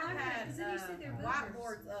 Today I had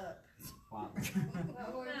whiteboards up. Wow. No,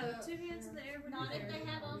 2 hands in the air. Not if they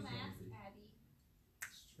have a mask, Abby.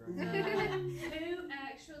 Who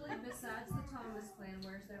actually, besides the Thomas clan,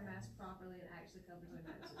 wears their mask properly and actually covers their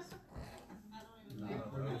noses?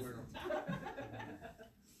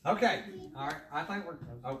 Okay. All right. I think we're.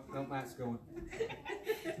 Oh, no, Matt's going.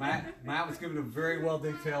 Matt was giving a very well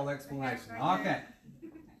detailed explanation. Okay.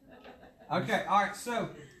 Okay, all right, so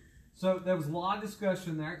there was a lot of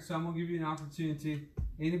discussion there, so I'm going to give you an opportunity.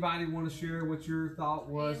 Anybody want to share what your thought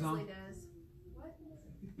was on? does.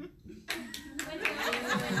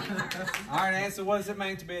 All right, Ansley, what does it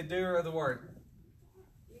mean to be a doer of the word?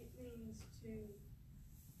 It means to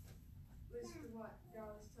listen to what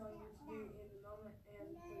God is telling you to do in the moment and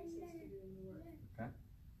what He says to do in the Word. Okay.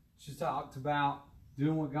 She talked about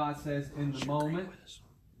doing what God says in the moment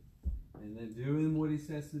and then doing what He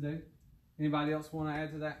says to do. Anybody else want to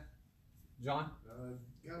add to that? John?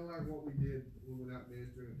 Kind of like what we did when we went out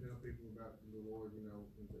ministering and tell people about the Lord, you know,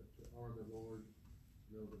 and to honor the Lord.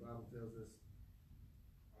 You know, the Bible tells us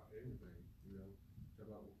everything, you know,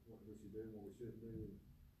 about what we should do and what we shouldn't do.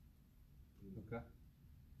 And Okay.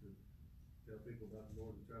 to tell people about the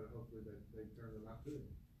Lord and try to hopefully that they turn their life to Him.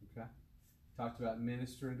 Okay. Talked about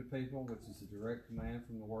ministering to people, which is a direct command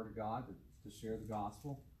from the Word of God to share the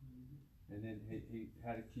gospel. And then he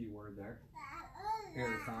had a key word there.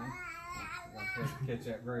 Everything. I'll catch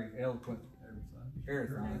that very eloquent.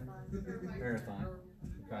 Everything. Everything.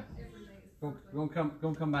 Okay.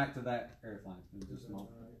 Gonna come back to that everything in just a moment.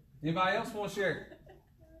 Anybody else want to share?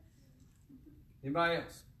 Anybody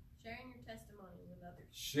else? Sharing your testimony with others.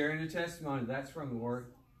 Sharing your testimony. That's from the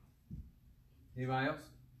Word. Anybody else?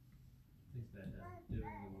 I think that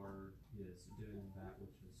doing the word is doing that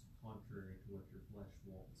which is contrary to what your flesh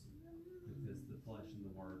wants, because the flesh and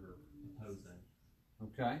the word are opposing.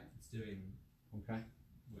 Okay. It's doing. Okay.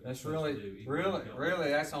 What That's you're supposed to do, even when you don't. really.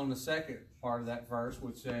 That's on the second part of that verse,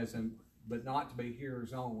 which says, but not to be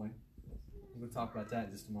hearers only. We'll talk about that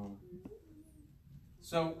in just a moment.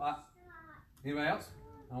 So, anybody else?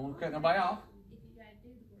 I don't want to cut nobody off. If you gotta do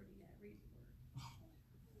the word,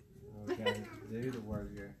 you gotta read the word. Okay, do the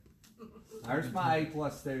word here. There's my A+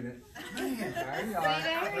 student. There you are.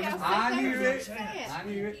 I knew it. I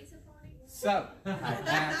knew it. So,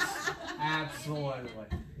 absolutely.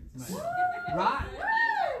 Right?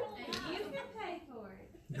 You can pay for it.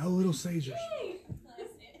 No Little Caesars.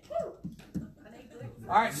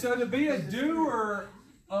 All right, so to be a doer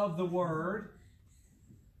of the word,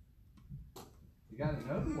 you got to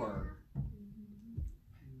know the word.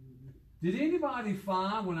 Did anybody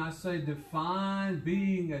find, when I say define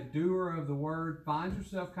being a doer of the word, find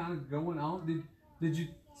yourself kind of going on? Did you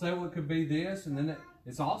say, well, it could be this, and then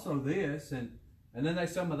it's also this, and then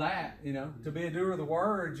there's some of that, you know? To be a doer of the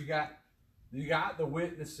word, you got the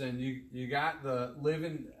witnessing, you got the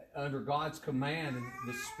living under God's command, and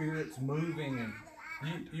the Spirit's moving, and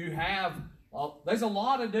you have, there's a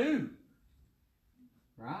lot to do,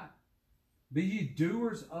 right? Be ye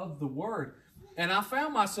doers of the word. And I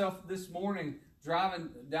found myself this morning driving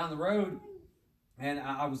down the road, and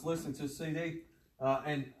I was listening to a CD,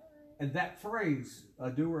 and that phrase, a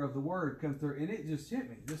doer of the word, come through, and it just hit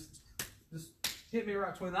me, just hit me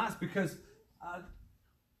right between the eyes, because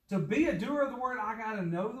to be a doer of the word, I got to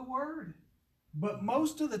know the word, but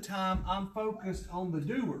most of the time, I'm focused on the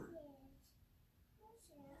doer.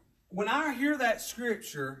 When I hear that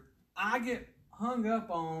scripture, I get hung up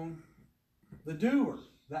on the doer,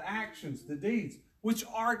 the actions, the deeds, which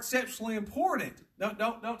are exceptionally important.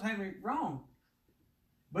 Don't take me wrong.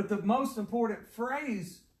 But the most important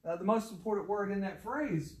phrase, the most important word in that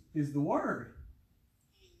phrase is the word.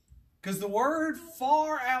 Because the word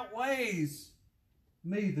far outweighs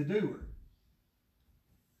me, the doer.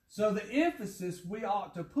 So the emphasis we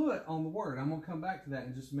ought to put on the word. I'm going to come back to that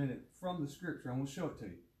in just a minute from the scripture. I'm going to show it to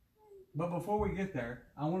you. But before we get there,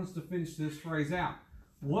 I want us to finish this phrase out.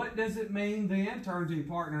 What does it mean then, turn to your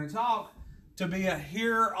partner and talk, to be a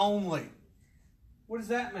hearer only? What does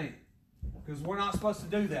that mean? Because we're not supposed to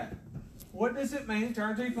do that. What does it mean,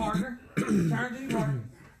 turn to your partner, turn to your partner,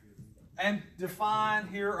 and define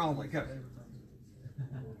hearer only? Go.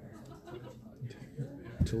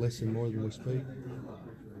 To listen more than we speak.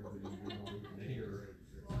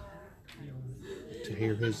 To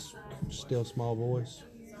hear His still small voice.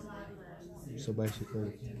 So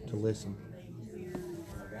basically, to listen.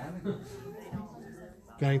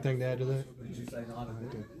 Got anything to add to that? Did you say not a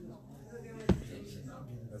bit?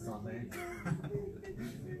 That's not me.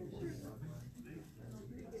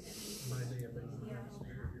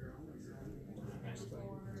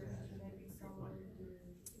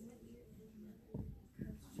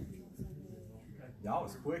 Y'all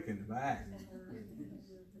was quick in the back.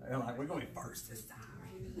 They're like, we're going first this time.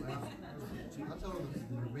 Well, I told him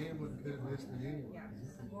the man wouldn't could have listened anyway.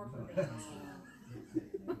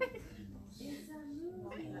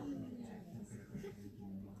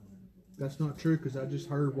 That's not true, because I just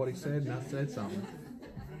heard what he said and I said something.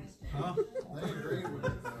 Huh? They agreed with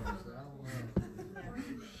it though, so I don't know.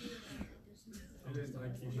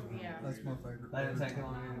 Yeah. That's my favorite. They didn't word. take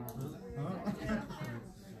long anymore. Huh?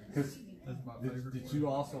 Because That's my favorite. did you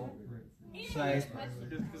also say?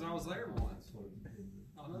 Because I was there once.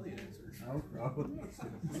 I know the answer. Oh,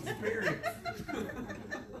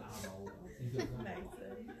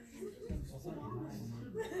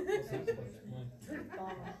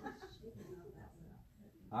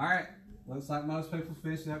 all right. Looks like most people's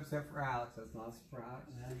finishing up except for Alex. That's not a surprise.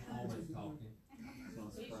 Always talking. That's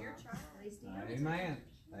not a He's your surprise. child. Amen.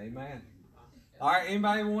 Amen. All right.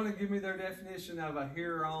 Anybody want to give me their definition of a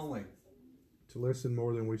hearer only? To listen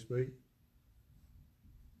more than we speak.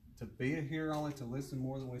 To be a hearer only, to listen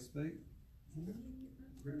more than we speak.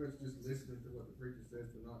 Pretty much just listening to what the preacher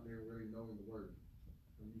says, but not there really knowing the word.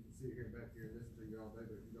 And you can sit here back here and listen to you all day,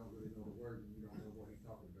 but you don't really know the word and you don't know what he's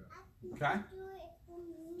talking about. Okay.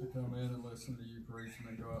 To come in and listen to you preach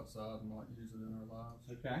and then go outside and not use it in our lives.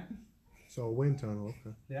 Okay. So a wind tunnel,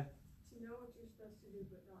 okay. Yeah. To know what you're supposed to do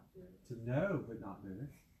but not do it. To know but not do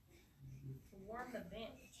it. To warm the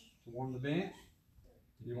bench. To warm the bench.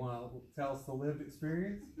 You want to tell us the lived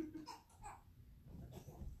experience?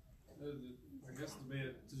 I guess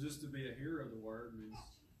to be a hearer of the word means,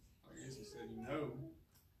 I guess he said you know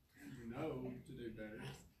to do better,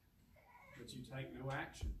 but you take no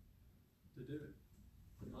action to do it.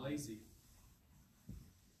 You're lazy.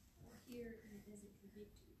 Hear and it doesn't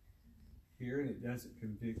convict you. Hear and it doesn't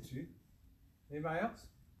convict you. Anybody else?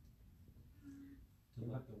 To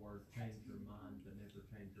let the word change your mind, but never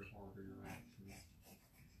change your heart or your actions.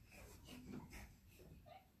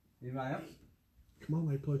 Anybody else? Come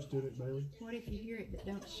on, A+ student, Bailey. What if you hear it but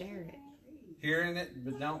don't share it? Hearing it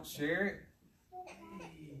but don't share it.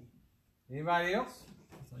 Anybody else?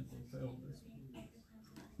 I think we failed this one.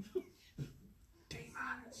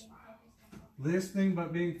 Listening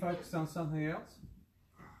but being focused on something else.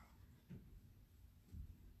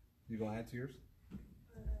 You gonna add to yours?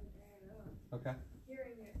 Okay.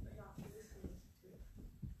 Hearing it but not listening to it.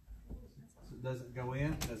 So it doesn't go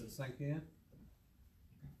in? Does it sink in?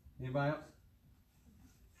 Anybody else?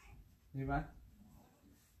 Anybody?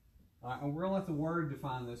 All right, and we're gonna let the word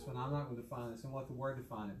define this one. I'm not gonna define this. I'm gonna let the word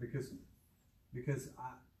define it because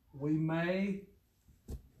we may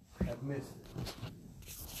have missed it.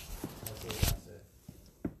 That's what I said.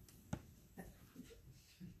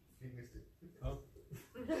 He missed it. Oh.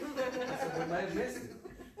 I said we may have missed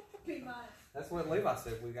it. That's what Levi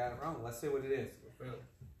said. We got it wrong. Let's see what it is.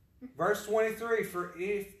 Verse 23, for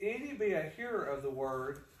if any be a hearer of the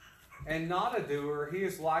word and not a doer, he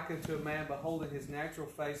is likened to a man beholding his natural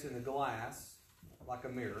face in the glass, like a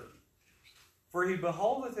mirror. For he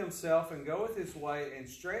beholdeth himself and goeth his way, and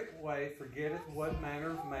straightway forgetteth what manner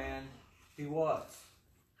of man he was.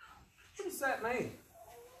 What does that mean?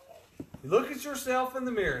 You look at yourself in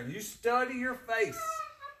the mirror and you study your face.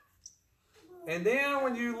 And then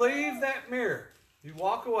when you leave that mirror, you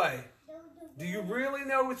walk away. Do you really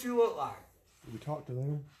know what you look like? Did we talk to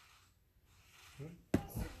them?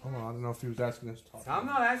 Hold on, I don't know if he was asking us to talk. I'm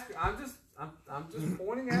not asking. I'm just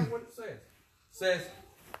pointing out what it says. It says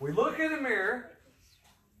we look in the mirror,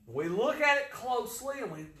 we look at it closely,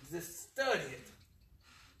 and we just study it,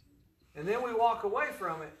 and then we walk away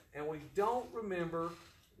from it, and we don't remember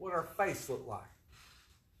what our face looked like.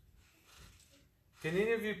 Can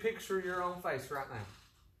any of you picture your own face right now?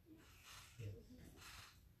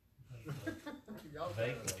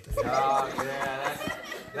 Vaguely. Oh, yeah,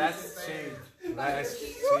 that's cheating. That's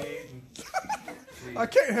cheating. I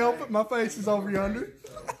can't help it. My face is over yonder.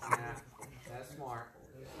 Yeah, that's smart.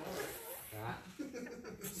 Right.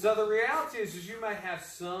 So the reality is you may have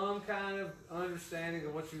some kind of understanding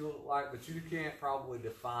of what you look like, but you can't probably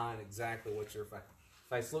define exactly what your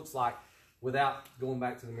face looks like without going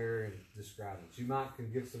back to the mirror and describing it. You might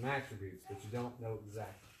can give some attributes, but you don't know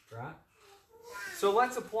exactly, right? So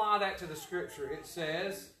let's apply that to the scripture. It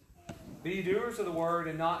says, be doers of the word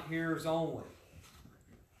and not hearers only.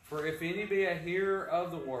 For if any be a hearer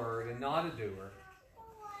of the word and not a doer,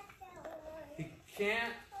 he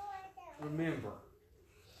can't remember.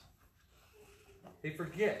 He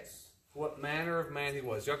forgets what manner of man he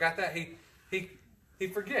was. Y'all got that? He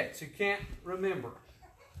forgets. He can't remember.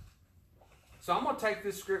 So I'm going to take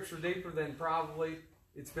this scripture deeper than probably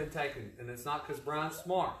it's been taken. And it's not because Brian's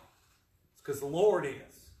smart. It's because the Lord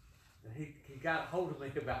is. And he got a hold of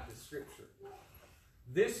me about this scripture.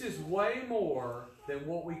 This is way more than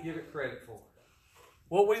what we give it credit for.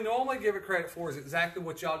 What we normally give it credit for is exactly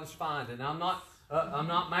what y'all just find. And I'm not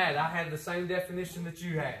mad. I had the same definition that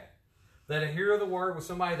you had. That a hearer of the word was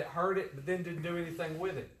somebody that heard it but then didn't do anything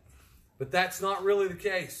with it. But that's not really the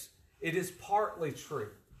case. It is partly true.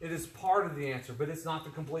 It is part of the answer, but it's not the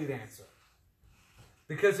complete answer.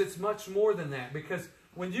 Because it's much more than that. Because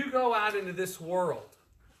when you go out into this world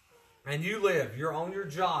and you live, you're on your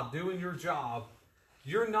job, doing your job,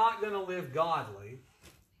 you're not going to live godly.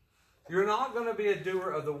 You're not going to be a doer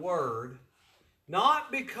of the word,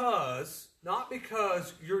 not because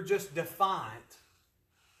you're just defiant.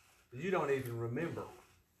 You don't even remember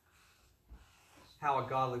how a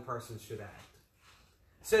godly person should act.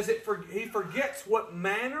 It says he forgets what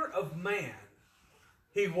manner of man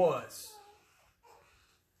he was.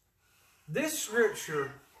 This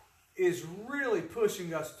scripture is really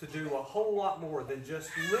pushing us to do a whole lot more than just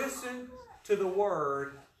listen to the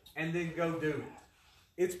word and then go do it.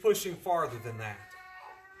 It's pushing farther than that.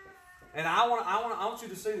 And I want you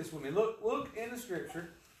to see this with me. Look in the scripture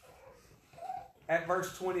at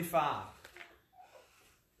verse 25.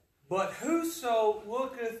 But whoso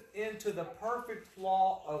looketh into the perfect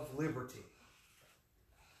law of liberty.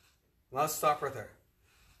 Let's stop right there.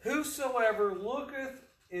 Whosoever looketh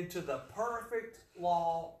into the perfect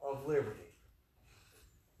law of liberty.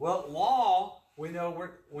 Well, law, we know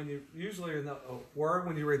when you usually in the word,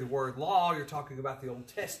 when you read the word law, you're talking about the Old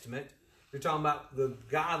Testament. You're talking about the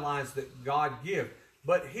guidelines that God gives.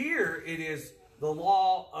 But here it is the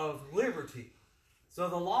law of liberty. So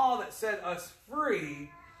the law that set us free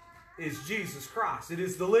is Jesus Christ. It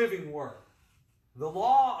is the living word. The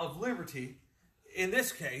law of liberty, in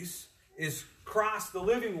this case, is Christ, the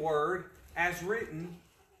living word, as written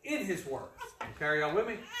in his word. Okay, are y'all with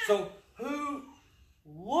me? So, who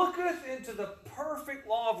looketh into the perfect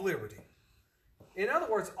law of liberty? In other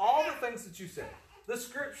words, all the things that you said, the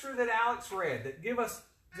scripture that Alex read, that give us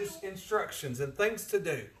just instructions and things to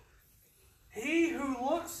do. He who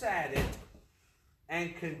looks at it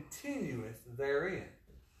and continueth therein.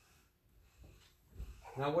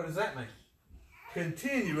 Now, what does that mean?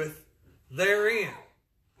 Continueth therein.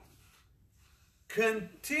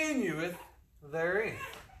 Continueth therein.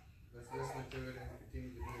 Let's listen to it and continue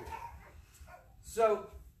to do it. So,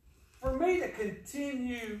 for me to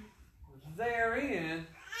continue therein,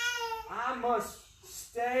 I must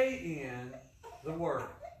stay in the Word.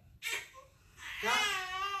 Now,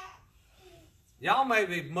 y'all may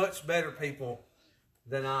be much better people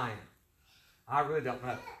than I am. I really don't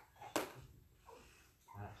know.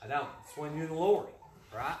 I don't. It's when you're in the Lord,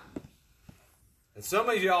 right? And some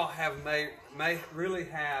of y'all may really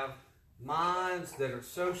have minds that are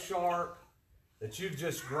so sharp that you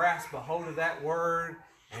just grasp a hold of that word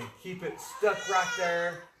and keep it stuck right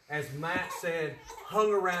there, as Matt said,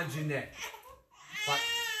 hung around your neck. Like,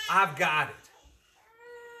 I've got it.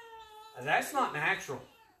 And that's not natural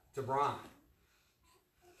to Brian.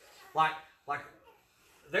 Like,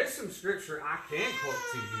 there's some scripture I can quote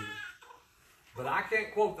to you, but I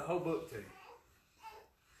can't quote the whole book to you.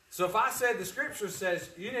 So if I said the scripture says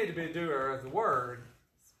you need to be a doer of the word,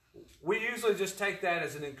 we usually just take that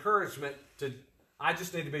as an encouragement to, I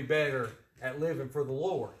just need to be better at living for the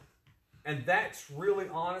Lord. And that's really,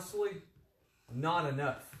 honestly, not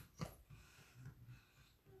enough.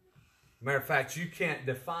 Matter of fact, you can't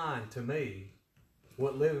define to me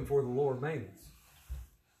what living for the Lord means.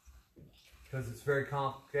 Because it's very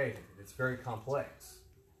complicated. It's very complex.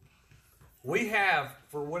 We have,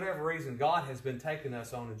 for whatever reason, God has been taking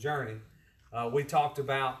us on a journey. We talked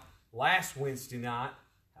about last Wednesday night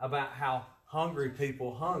about how hungry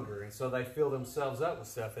people hunger, and so they fill themselves up with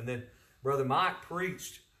stuff. And then Brother Mike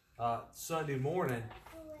preached Sunday morning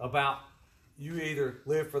about you either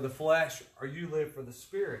live for the flesh or you live for the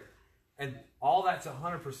spirit. And all that's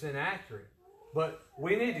 100% accurate. But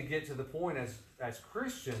we need to get to the point as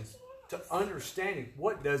Christians to understanding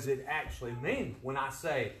what does it actually mean when I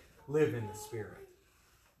say live in the Spirit.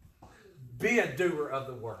 Be a doer of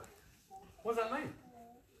the word. What does that mean?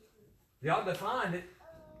 Y'all defined it.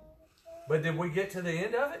 But did we get to the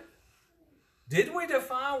end of it? Did we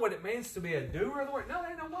define what it means to be a doer of the word? No,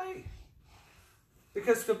 there ain't no way.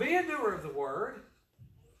 Because to be a doer of the word,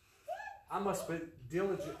 I must be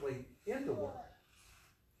diligently in the word.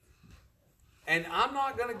 And I'm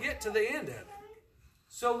not going to get to the end of it.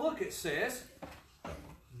 So look, it says,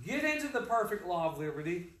 get into the perfect law of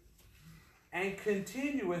liberty and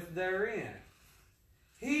continueth therein.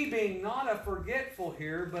 He being not a forgetful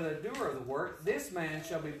hearer, but a doer of the work, this man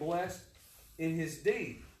shall be blessed in his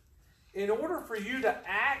deed. In order for you to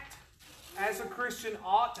act as a Christian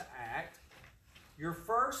ought to act, your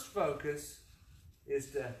first focus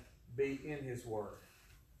is to be in his word.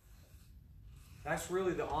 That's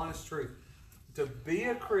really the honest truth. To be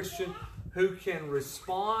a Christian who can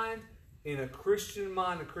respond in a Christian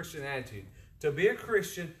mind, a Christian attitude. To be a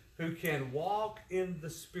Christian who can walk in the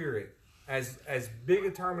Spirit, as big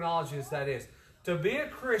a terminology as that is. To be a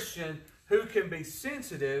Christian who can be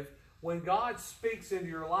sensitive when God speaks into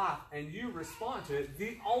your life and you respond to it,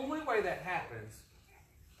 the only way that happens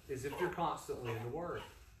is if you're constantly in the Word.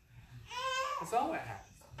 That's all that happens.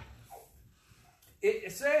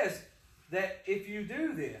 It says that if you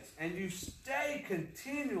do this and you stay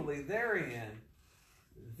continually therein,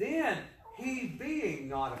 then he being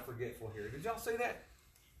not a forgetful hearer. Did y'all see that?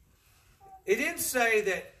 It didn't say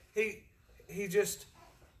that he just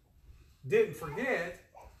didn't forget.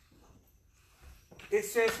 It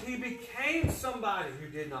says he became somebody who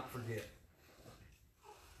did not forget.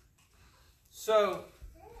 So,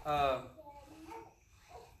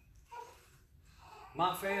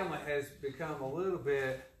 my family has become a little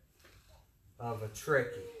bit of a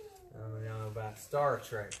Trekkie. I don't know about Star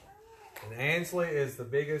Trek. And Ansley is the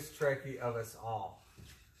biggest Trekkie of us all.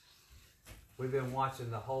 We've been watching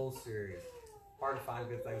the whole series. Hard to find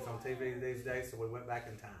good things on TV these days, so we went back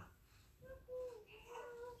in time.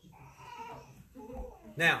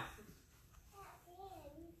 Now,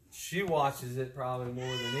 she watches it probably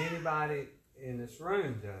more than anybody in this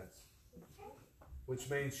room does, which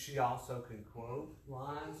means she also can quote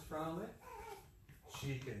lines from it.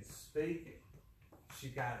 She can speak it. She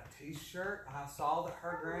got a t-shirt I saw that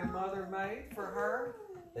her grandmother made for her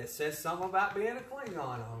that says something about being a Klingon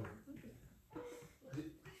on it.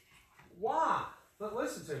 Why? But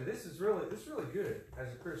listen to me. This is really good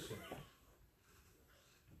as a Christian.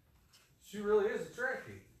 She really is a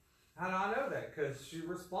Trekkie. How do I know that? Because she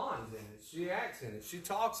responds in it. She acts in it. She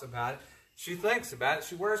talks about it. She thinks about it.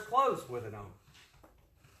 She wears clothes with it on.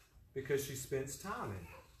 Because she spends time in it.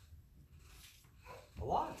 A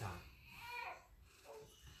lot of time.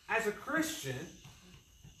 As a Christian,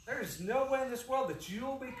 there is no way in this world that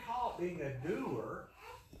you'll be caught being a doer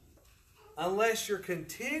unless you're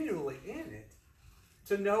continually in it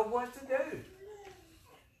to know what to do.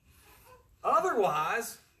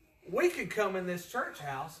 Otherwise, we could come in this church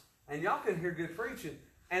house and y'all can hear good preaching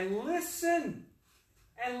and listen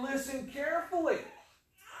carefully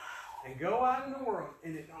and go out in the world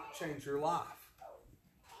and it not change your life.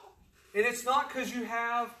 And it's not because you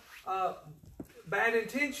have bad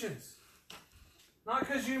intentions. Not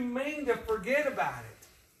because you mean to forget about it.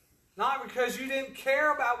 Not because you didn't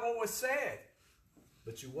care about what was said.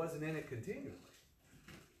 But you wasn't in it continually.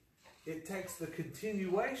 It takes the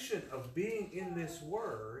continuation of being in this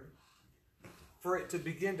Word for it to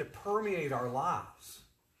begin to permeate our lives.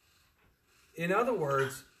 In other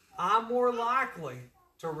words, I'm more likely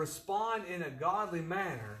to respond in a godly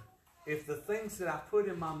manner if the things that I put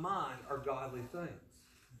in my mind are godly things.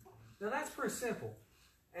 Now that's pretty simple.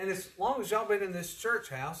 And as long as y'all been in this church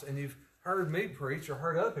house and you've heard me preach or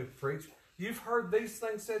heard other people preach, you've heard these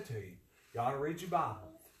things said to you. You ought to read your Bible.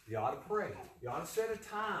 You ought to pray. You ought to set a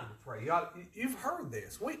time to pray. You've heard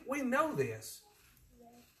this. We know this.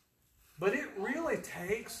 But it really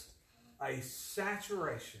takes a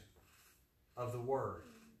saturation of the Word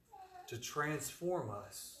to transform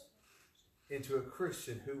us into a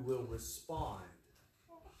Christian who will respond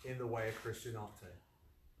in the way a Christian ought to.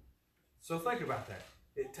 So think about that.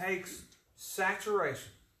 It takes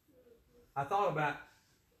saturation. I thought about,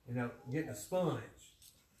 getting a sponge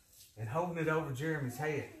and holding it over Jeremy's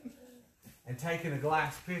head and taking a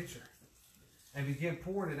glass pitcher and begin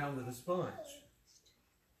pouring it onto the sponge.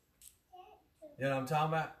 You know what I'm talking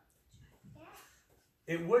about?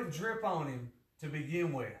 It wouldn't drip on him to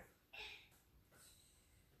begin with.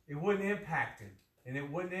 It wouldn't impact him and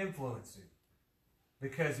it wouldn't influence him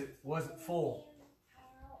because it wasn't full.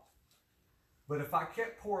 But if I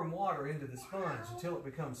kept pouring water into the sponge until it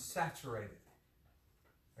becomes saturated,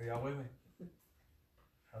 are y'all with me?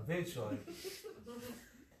 Eventually,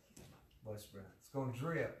 it's going to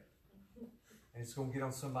drip and it's going to get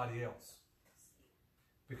on somebody else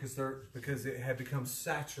because it had become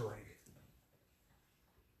saturated.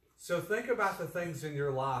 So think about the things in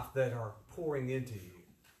your life that are pouring into you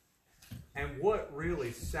and what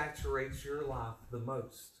really saturates your life the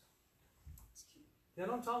most. You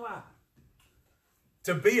know what I'm talking about?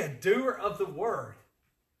 To be a doer of the Word,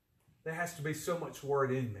 there has to be so much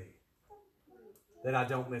Word in me that I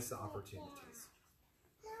don't miss the opportunities.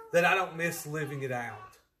 That I don't miss living it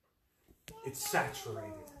out. It's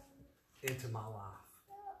saturated into my life.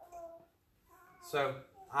 So,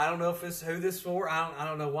 I don't know if it's who this is for. I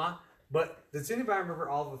don't know why. But does anybody remember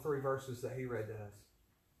all the 3 verses that he read to us?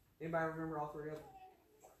 Anybody remember all 3 of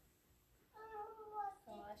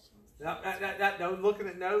them? No looking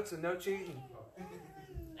at notes and no cheating.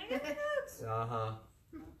 I got the notes. Uh-huh.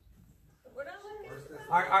 What I look at?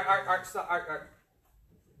 All right.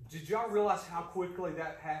 Did y'all realize how quickly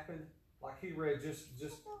that happened? Like he read just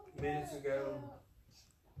minutes ago.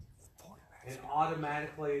 And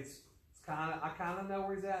automatically it's I kind of know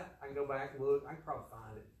where he's at. I can go back and look. I can probably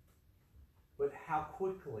find it. But how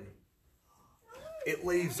quickly it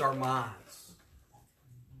leaves our minds.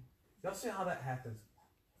 Y'all see how that happens?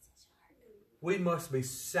 We must be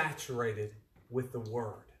saturated with the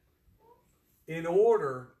Word in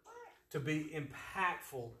order to be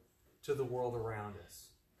impactful to the world around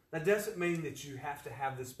us. That doesn't mean that you have to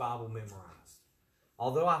have this Bible memorized.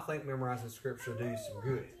 Although I think memorizing Scripture do you some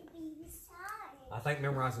good. I think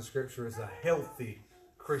memorizing Scripture is a healthy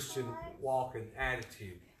Christian walk and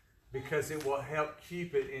attitude because it will help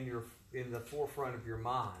keep it in the forefront of your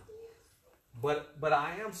mind. But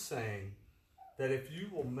I am saying that if you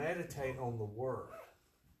will meditate on the Word,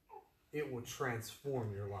 it will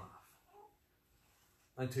transform your life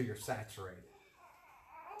until you're saturated.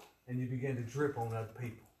 And you begin to drip on other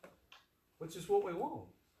people, which is what we want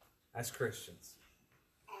as Christians.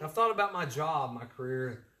 I've thought about my job, my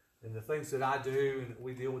career, and the things that I do, and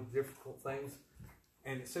we deal with difficult things.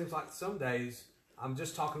 And it seems like some days I'm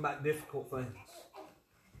just talking about difficult things.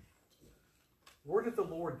 Where did the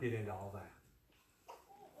Lord get into all that?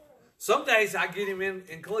 Some days I get him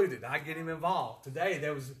included. I get him involved. Today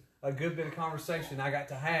there was a good bit of conversation I got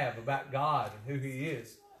to have about God and who He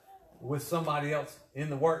is with somebody else in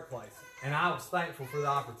the workplace. And I was thankful for the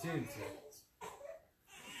opportunity.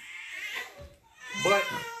 But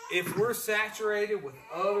if we're saturated with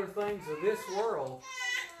other things of this world,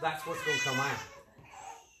 that's what's going to come out.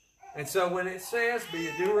 And so when it says be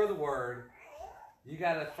a doer of the Word, you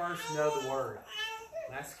got to first know the Word.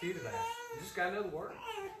 That's the key to that. You just got to know the Word.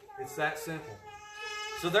 It's that simple.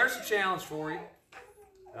 So there's a challenge for you.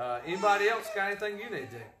 Anybody else got anything you need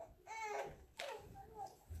to do?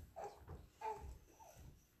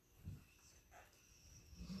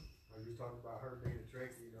 I was just talking about her being a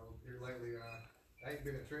Tracy, you know, here lately, I ain't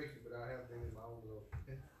been a Tracy, but I have been in my own little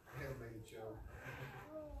animated show.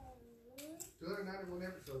 291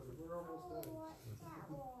 episodes, and we're almost done.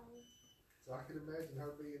 So I can imagine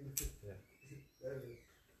her being,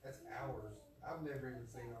 that's hours. I've never even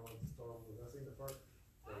seen all of the Star Wars. I've seen the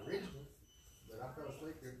original, but I fell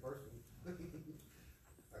asleep during the first one.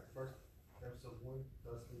 Like the first episode 1,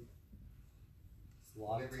 fell asleep.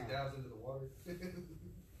 Never dives into the water.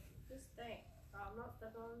 Just think, I'm not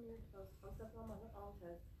stepping on your toes, I'm stepping on my own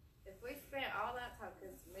toes. If we spent all that time,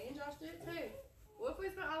 because me and Josh did it too, what if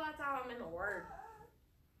we spent all that time in the Word?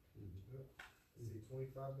 See,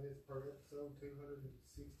 25 minutes per episode,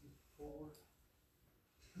 264.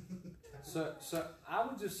 So I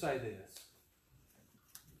would just say this.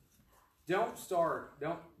 Don't start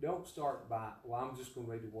by, well, I'm just going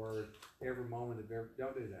to read the Word every moment of every.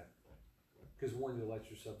 Don't do that. Because one, you'll let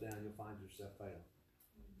yourself down, you'll find yourself fail.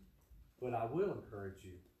 But I will encourage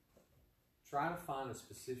you, try to find a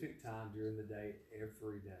specific time during the day,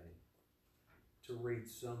 every day, to read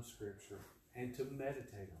some Scripture and to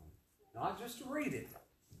meditate on it. Not just to read it,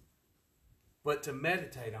 but to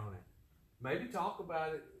meditate on it. Maybe talk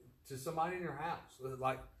about it to somebody in your house.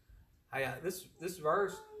 Like, hey, this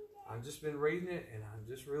verse, I've just been reading it and I'm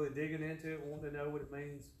just really digging into it, wanting to know what it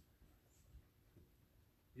means.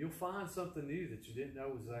 You'll find something new that you didn't know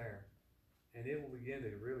was there. And it will begin to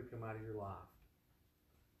really come out of your life.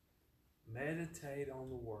 Meditate on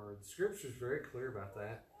the Word. Scripture is very clear about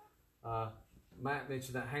that. Matt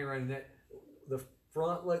mentioned that handwriting, that the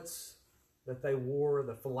frontlets that they wore,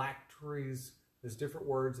 the phylacteries, there's different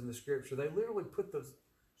words in the Scripture. They literally put those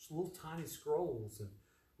little tiny scrolls and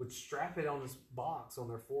would strap it on this box on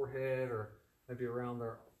their forehead or maybe around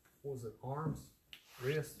their, what was it, arms,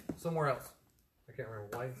 wrists, somewhere else. I can't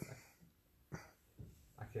remember. Waist?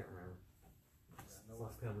 I can't remember.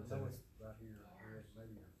 What's coming to me? Right here,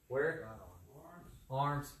 maybe. Where?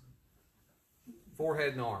 Arms.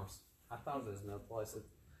 Forehead and arms. I thought there was another place.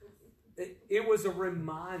 It was a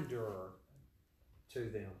reminder to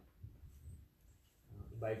them.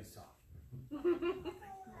 The baby's talking.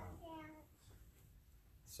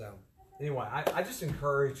 So, anyway, I just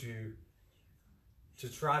encourage you to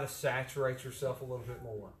try to saturate yourself a little bit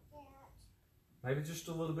more. Maybe just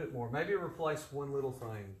a little bit more. Maybe replace one little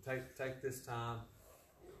thing. Take this time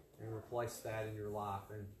and replace that in your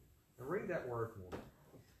life and read that Word more.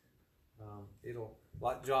 It'll,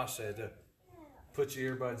 like Josh said, to put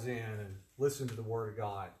your earbuds in and listen to the Word of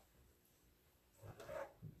God.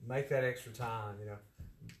 Make that extra time,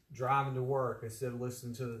 driving to work instead of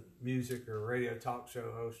listening to music or a radio talk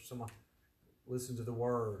show host or someone. Listen to the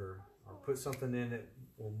Word or put something in that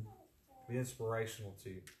will be inspirational to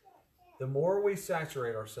you. The more we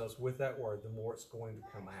saturate ourselves with that Word, the more it's going to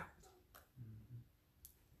come out.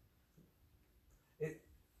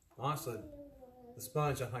 Honestly, the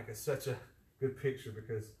sponge, I think, is such a good picture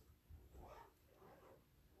because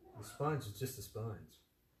The sponge is just a sponge.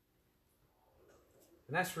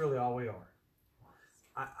 And that's really all we are.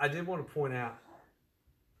 I did want to point out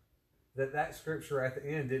that scripture at the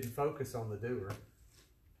end didn't focus on the doer,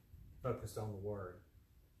 focused on the word.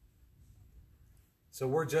 So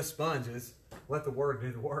we're just sponges. Let the word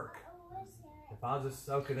do the work. If I'll just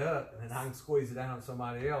soak it up and then I can squeeze it out on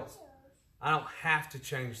somebody else, I don't have to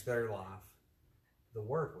change their life. The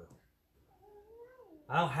word will.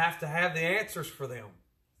 I don't have to have the answers for them.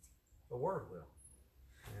 The word will.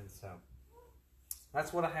 And so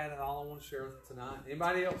that's what I had. All I want to share with you tonight.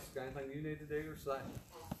 Anybody else got anything you need to do or say?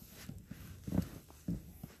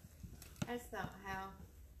 I just thought how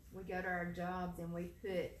we go to our jobs and we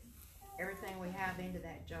put everything we have into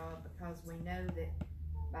that job because we know that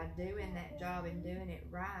by doing that job and doing it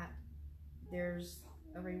right, there's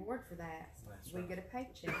a reward for that. That's we right. get a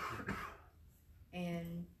paycheck.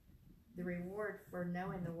 And the reward for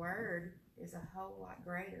knowing the word is a whole lot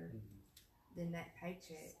greater than that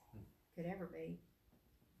paycheck could ever be.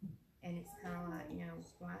 And it's kind of like, you know,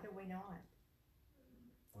 why do we not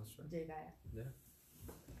That's right. do that? Yeah.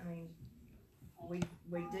 I mean, we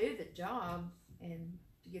do the job and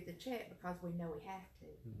to get the check because we know we have to.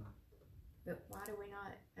 But why do we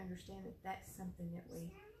not understand that that's something that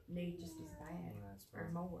we need just as bad or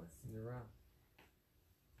more? You're right.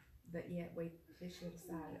 But yet we push it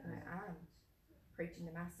aside. I'm preaching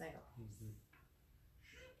to myself.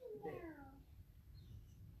 But,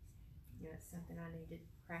 you know, it's something I need to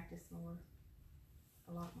practice more,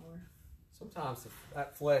 a lot more. Sometimes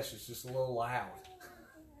that flesh is just a little loud.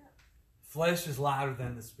 Flesh is louder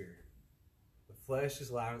than the spirit. The flesh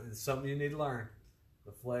is louder. It's something you need to learn.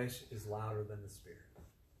 The flesh is louder than the spirit.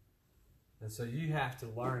 And so you have to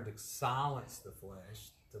learn to silence the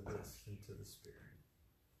flesh to listen to the spirit.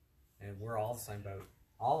 And we're all the same boat.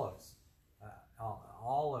 All of us.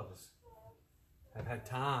 All of us have had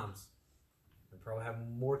times, and probably have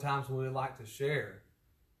more times than we'd like to share,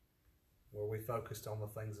 where we focused on the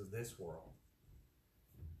things of this world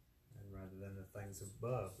and rather than the things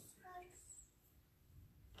above.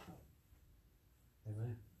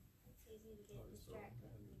 Amen. It's easy to get distracted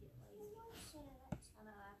and to get lazy. I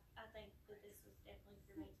know, I think that this was definitely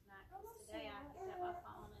for me tonight, because today I picked up my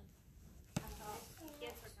phone and I thought the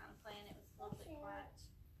kids were kind of playing. It was a little bit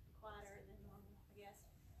quieter than normal, I guess.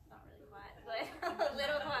 Not really quiet, but a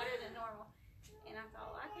little quieter than normal. And I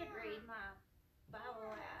thought, well, I could read my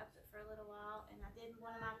Bible app for a little while, and I did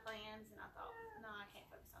one of my plans, and I thought, no, I can't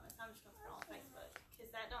focus on this. I'm just going to scroll on Facebook,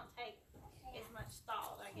 because that don't take as much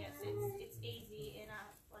thought, I guess. It's easy, and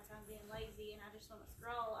I'm being lazy, and I just want to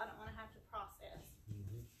scroll. I don't want to have to process.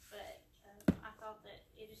 But I thought that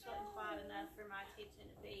it just wasn't quiet enough for my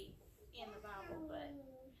attention to be in the Bible, but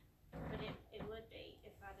it would be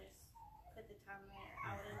if I just put the time there.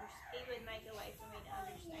 He would make a way for me to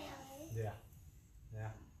understand. Yeah.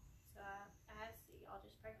 Yeah. So I ask that y'all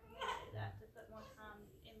just pray for me to do that, to put more time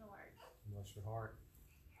in the Word. Bless your heart.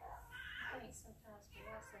 I think sometimes we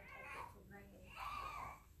also take it for granted.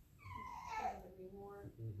 Having the reward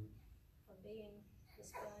for being the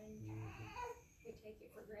sponge. We take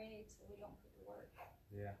it for granted, so we don't put the work.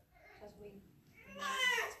 Yeah. Because we know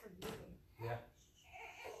it's forgiving. Yeah.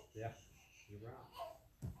 Yeah. You're right.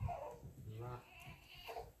 You're right.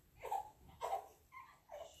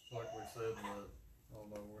 Like we said, I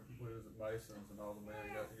don't know, we was at Mason's and all the men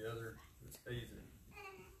got together. It's easy.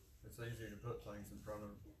 It's easy to put things in front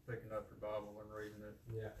of picking up your Bible and reading it.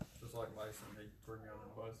 Yeah. Just like Mason, he threw me under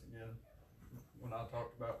the bus again. When I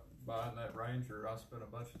talked about buying that Ranger, I spent a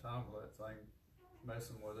bunch of time with that thing,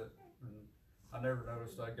 messing with it, and I never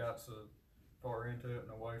noticed I got so far into it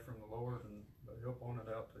and away from the Lord, but He'll point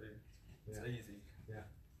it out to you. It's easy. Yeah.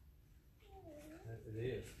 It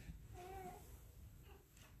is.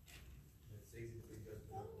 It's easy because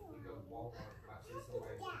we go to Walmart, I see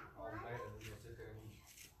somebody all bad, and we just sit there and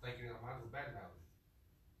thinking I might as well bad about it.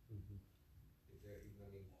 If they're even,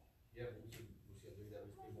 I mean, yeah, we should do that.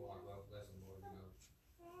 We should be more like, well, bless them, Lord, you know.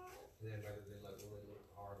 And then rather than like, well, they look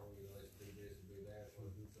hard on you, let's do this and do that,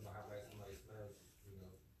 or somebody how bad somebody smells, you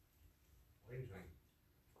know, or anything.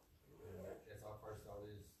 That's our first thought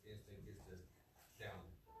instinct is to down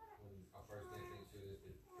them. When our first instinct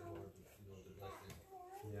is to Lord, you know, to bless them.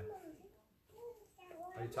 Yeah.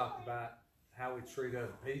 You talk about how we treat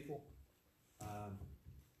other people. I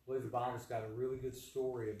believe the Bible's got a really good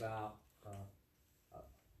story about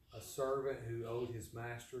a servant who owed his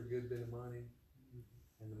master a good bit of money,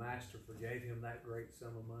 and the master forgave him that great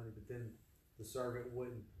sum of money, but then the servant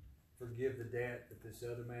wouldn't forgive the debt that this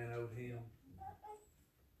other man owed him.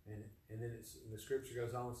 And then the scripture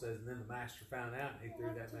goes on and says, and then the master found out and he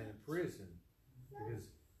threw that man in prison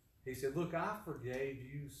because He said, look, I forgave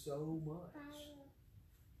you so much.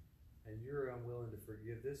 And you're unwilling to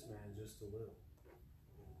forgive this man just a little.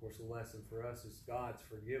 Of course, the lesson for us is God's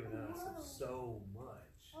forgiven us of so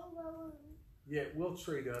much. Yet we'll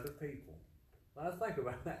treat other people. Let's think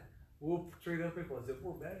about that. We'll treat other people as if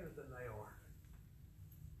we're better than they are.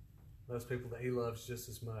 Those people that he loves just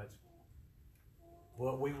as much.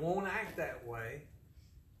 Well, we won't act that way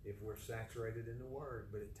if we're saturated in the Word,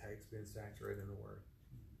 but it takes being saturated in the Word.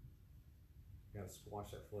 You got to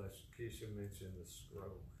squash that flesh. Keisha mentioned the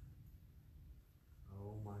scrolling.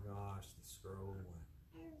 Oh my gosh, the scrolling.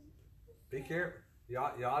 Be careful.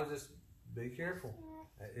 Y'all just be careful.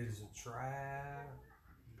 It is a trap.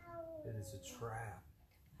 It is a trap.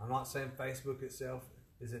 I'm not saying Facebook itself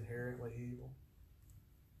is inherently evil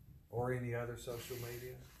or any other social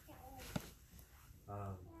media.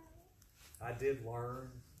 I did learn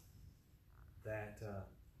that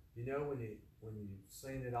you know when you've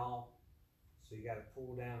seen it all, so you got to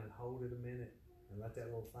pull down and hold it a minute and let that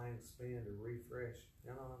little thing spin to refresh.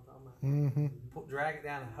 You know what I'm talking about? Drag it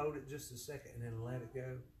down and hold it just a second and then let it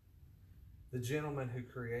go. The gentleman who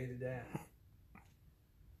created that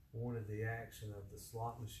wanted the action of the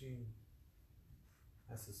slot machine.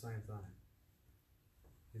 That's the same thing.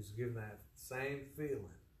 He's given that same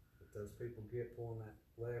feeling that those people get pulling that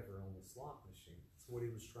lever on the slot machine. That's what he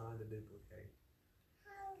was trying to duplicate.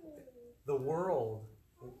 The world,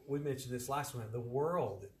 we mentioned this last one, the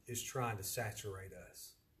world is trying to saturate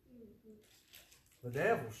us. The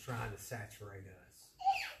devil's trying to saturate us.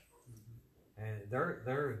 And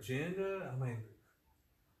their agenda, I mean,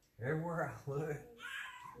 everywhere I look,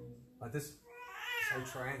 like this whole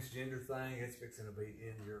transgender thing, it's fixing to be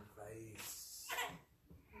in your face.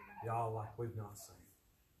 Y'all, like we've not seen.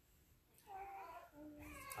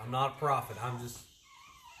 I'm not a prophet.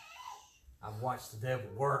 I've watched the devil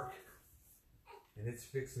work. And it's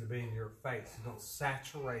fixing to be in your face. It's going to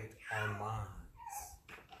saturate our minds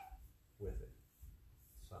with it.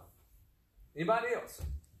 So, anybody else?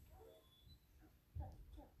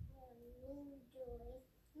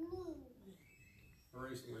 I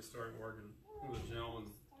recently started working with a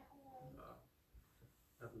gentleman,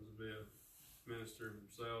 happens to be a minister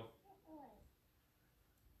himself.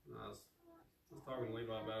 And I was talking to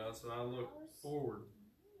Levi about it. I said, I look forward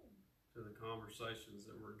to the conversations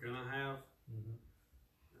that we're going to have.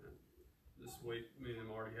 This week, me and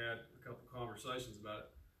him already had a couple conversations about it,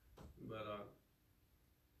 but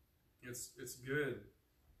it's good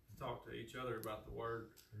to talk to each other about the Word.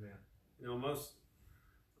 Yeah. You know,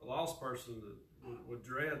 a lost person would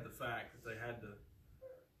dread the fact that they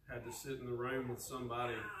had to sit in the room with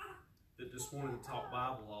somebody that just wanted to talk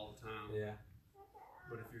Bible all the time. Yeah.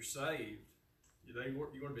 But if you're saved, you're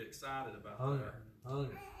going to be excited about Hunger. that.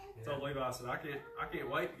 Hunger. I told Levi, I said, I can't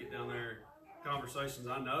wait to get down there. Conversations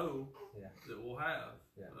I know that we'll have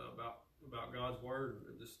about God's Word.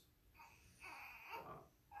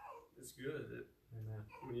 It's good.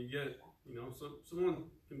 When you get, you know, someone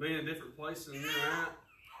can be in a different place than you're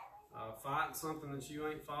at, fighting something that you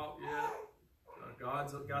ain't fought yet.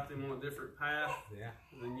 God's got them on a different path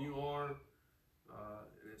than you are. And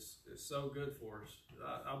it's so good for us.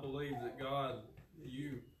 I believe that God,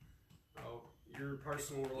 your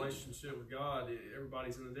personal relationship with God,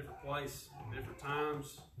 everybody's in a different place, different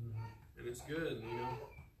times, and it's good. You know,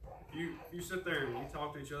 if you sit there and you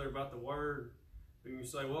talk to each other about the Word, and you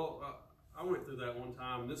say, "Well, I went through that one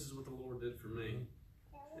time, and this is what the Lord did for me,"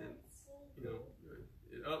 and you know,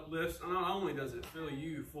 it uplifts. Not only does it fill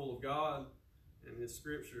you full of God and His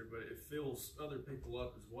Scripture, but it fills other people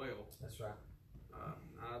up as well. That's right.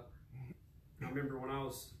 I remember when I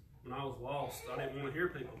was lost, I didn't want to hear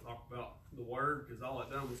people talk about the Word because all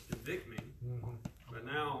it done was convict me. But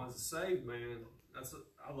now, as a saved man,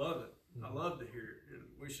 I love it. I love to hear it, and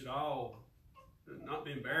we should all not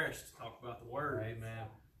be embarrassed to talk about the Word. Amen.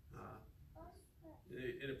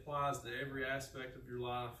 It applies to every aspect of your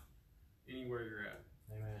life, anywhere you're at.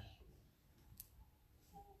 Amen.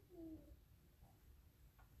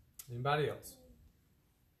 Anybody else?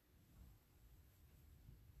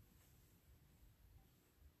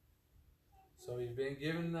 So you've been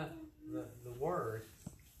given the Word.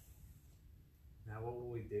 Now what will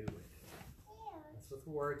we do with it? That's what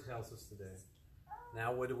the Word tells us to do.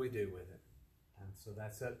 Now what do we do with it? And so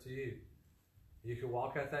that's up to you. You can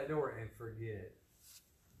walk out that door and forget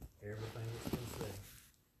everything that's been said.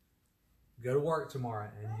 Go to work tomorrow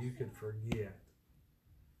and you can forget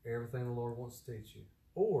everything the Lord wants to teach you.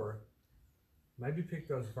 Or maybe pick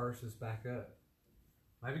those verses back up.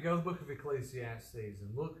 Maybe go to the book of Ecclesiastes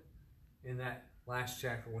and look in that last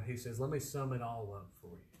chapter when he says, let me sum it all up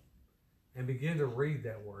for you. And begin to read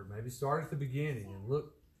that word. Maybe start at the beginning and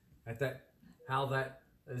look at that, how that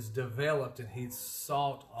is developed, and he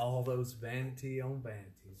sought all those vanity on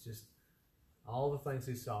vanities, just all the things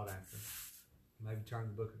he sought after. Maybe turn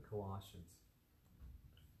the book of Colossians,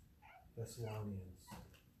 Thessalonians.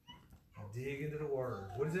 Dig into the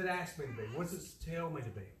Word. What does it ask me to be? What does it tell me to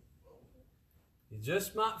be? You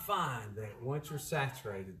just might find that once you're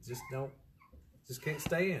saturated, just can't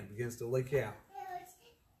stay in. Begins to leak out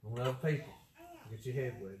on other people. Get your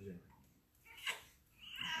head wet, Jimmy.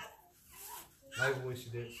 Maybe we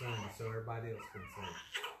should do it Sunday so everybody else can see.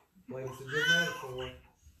 Believe it's a good metaphor.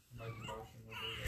 Make a motion, we'll do that.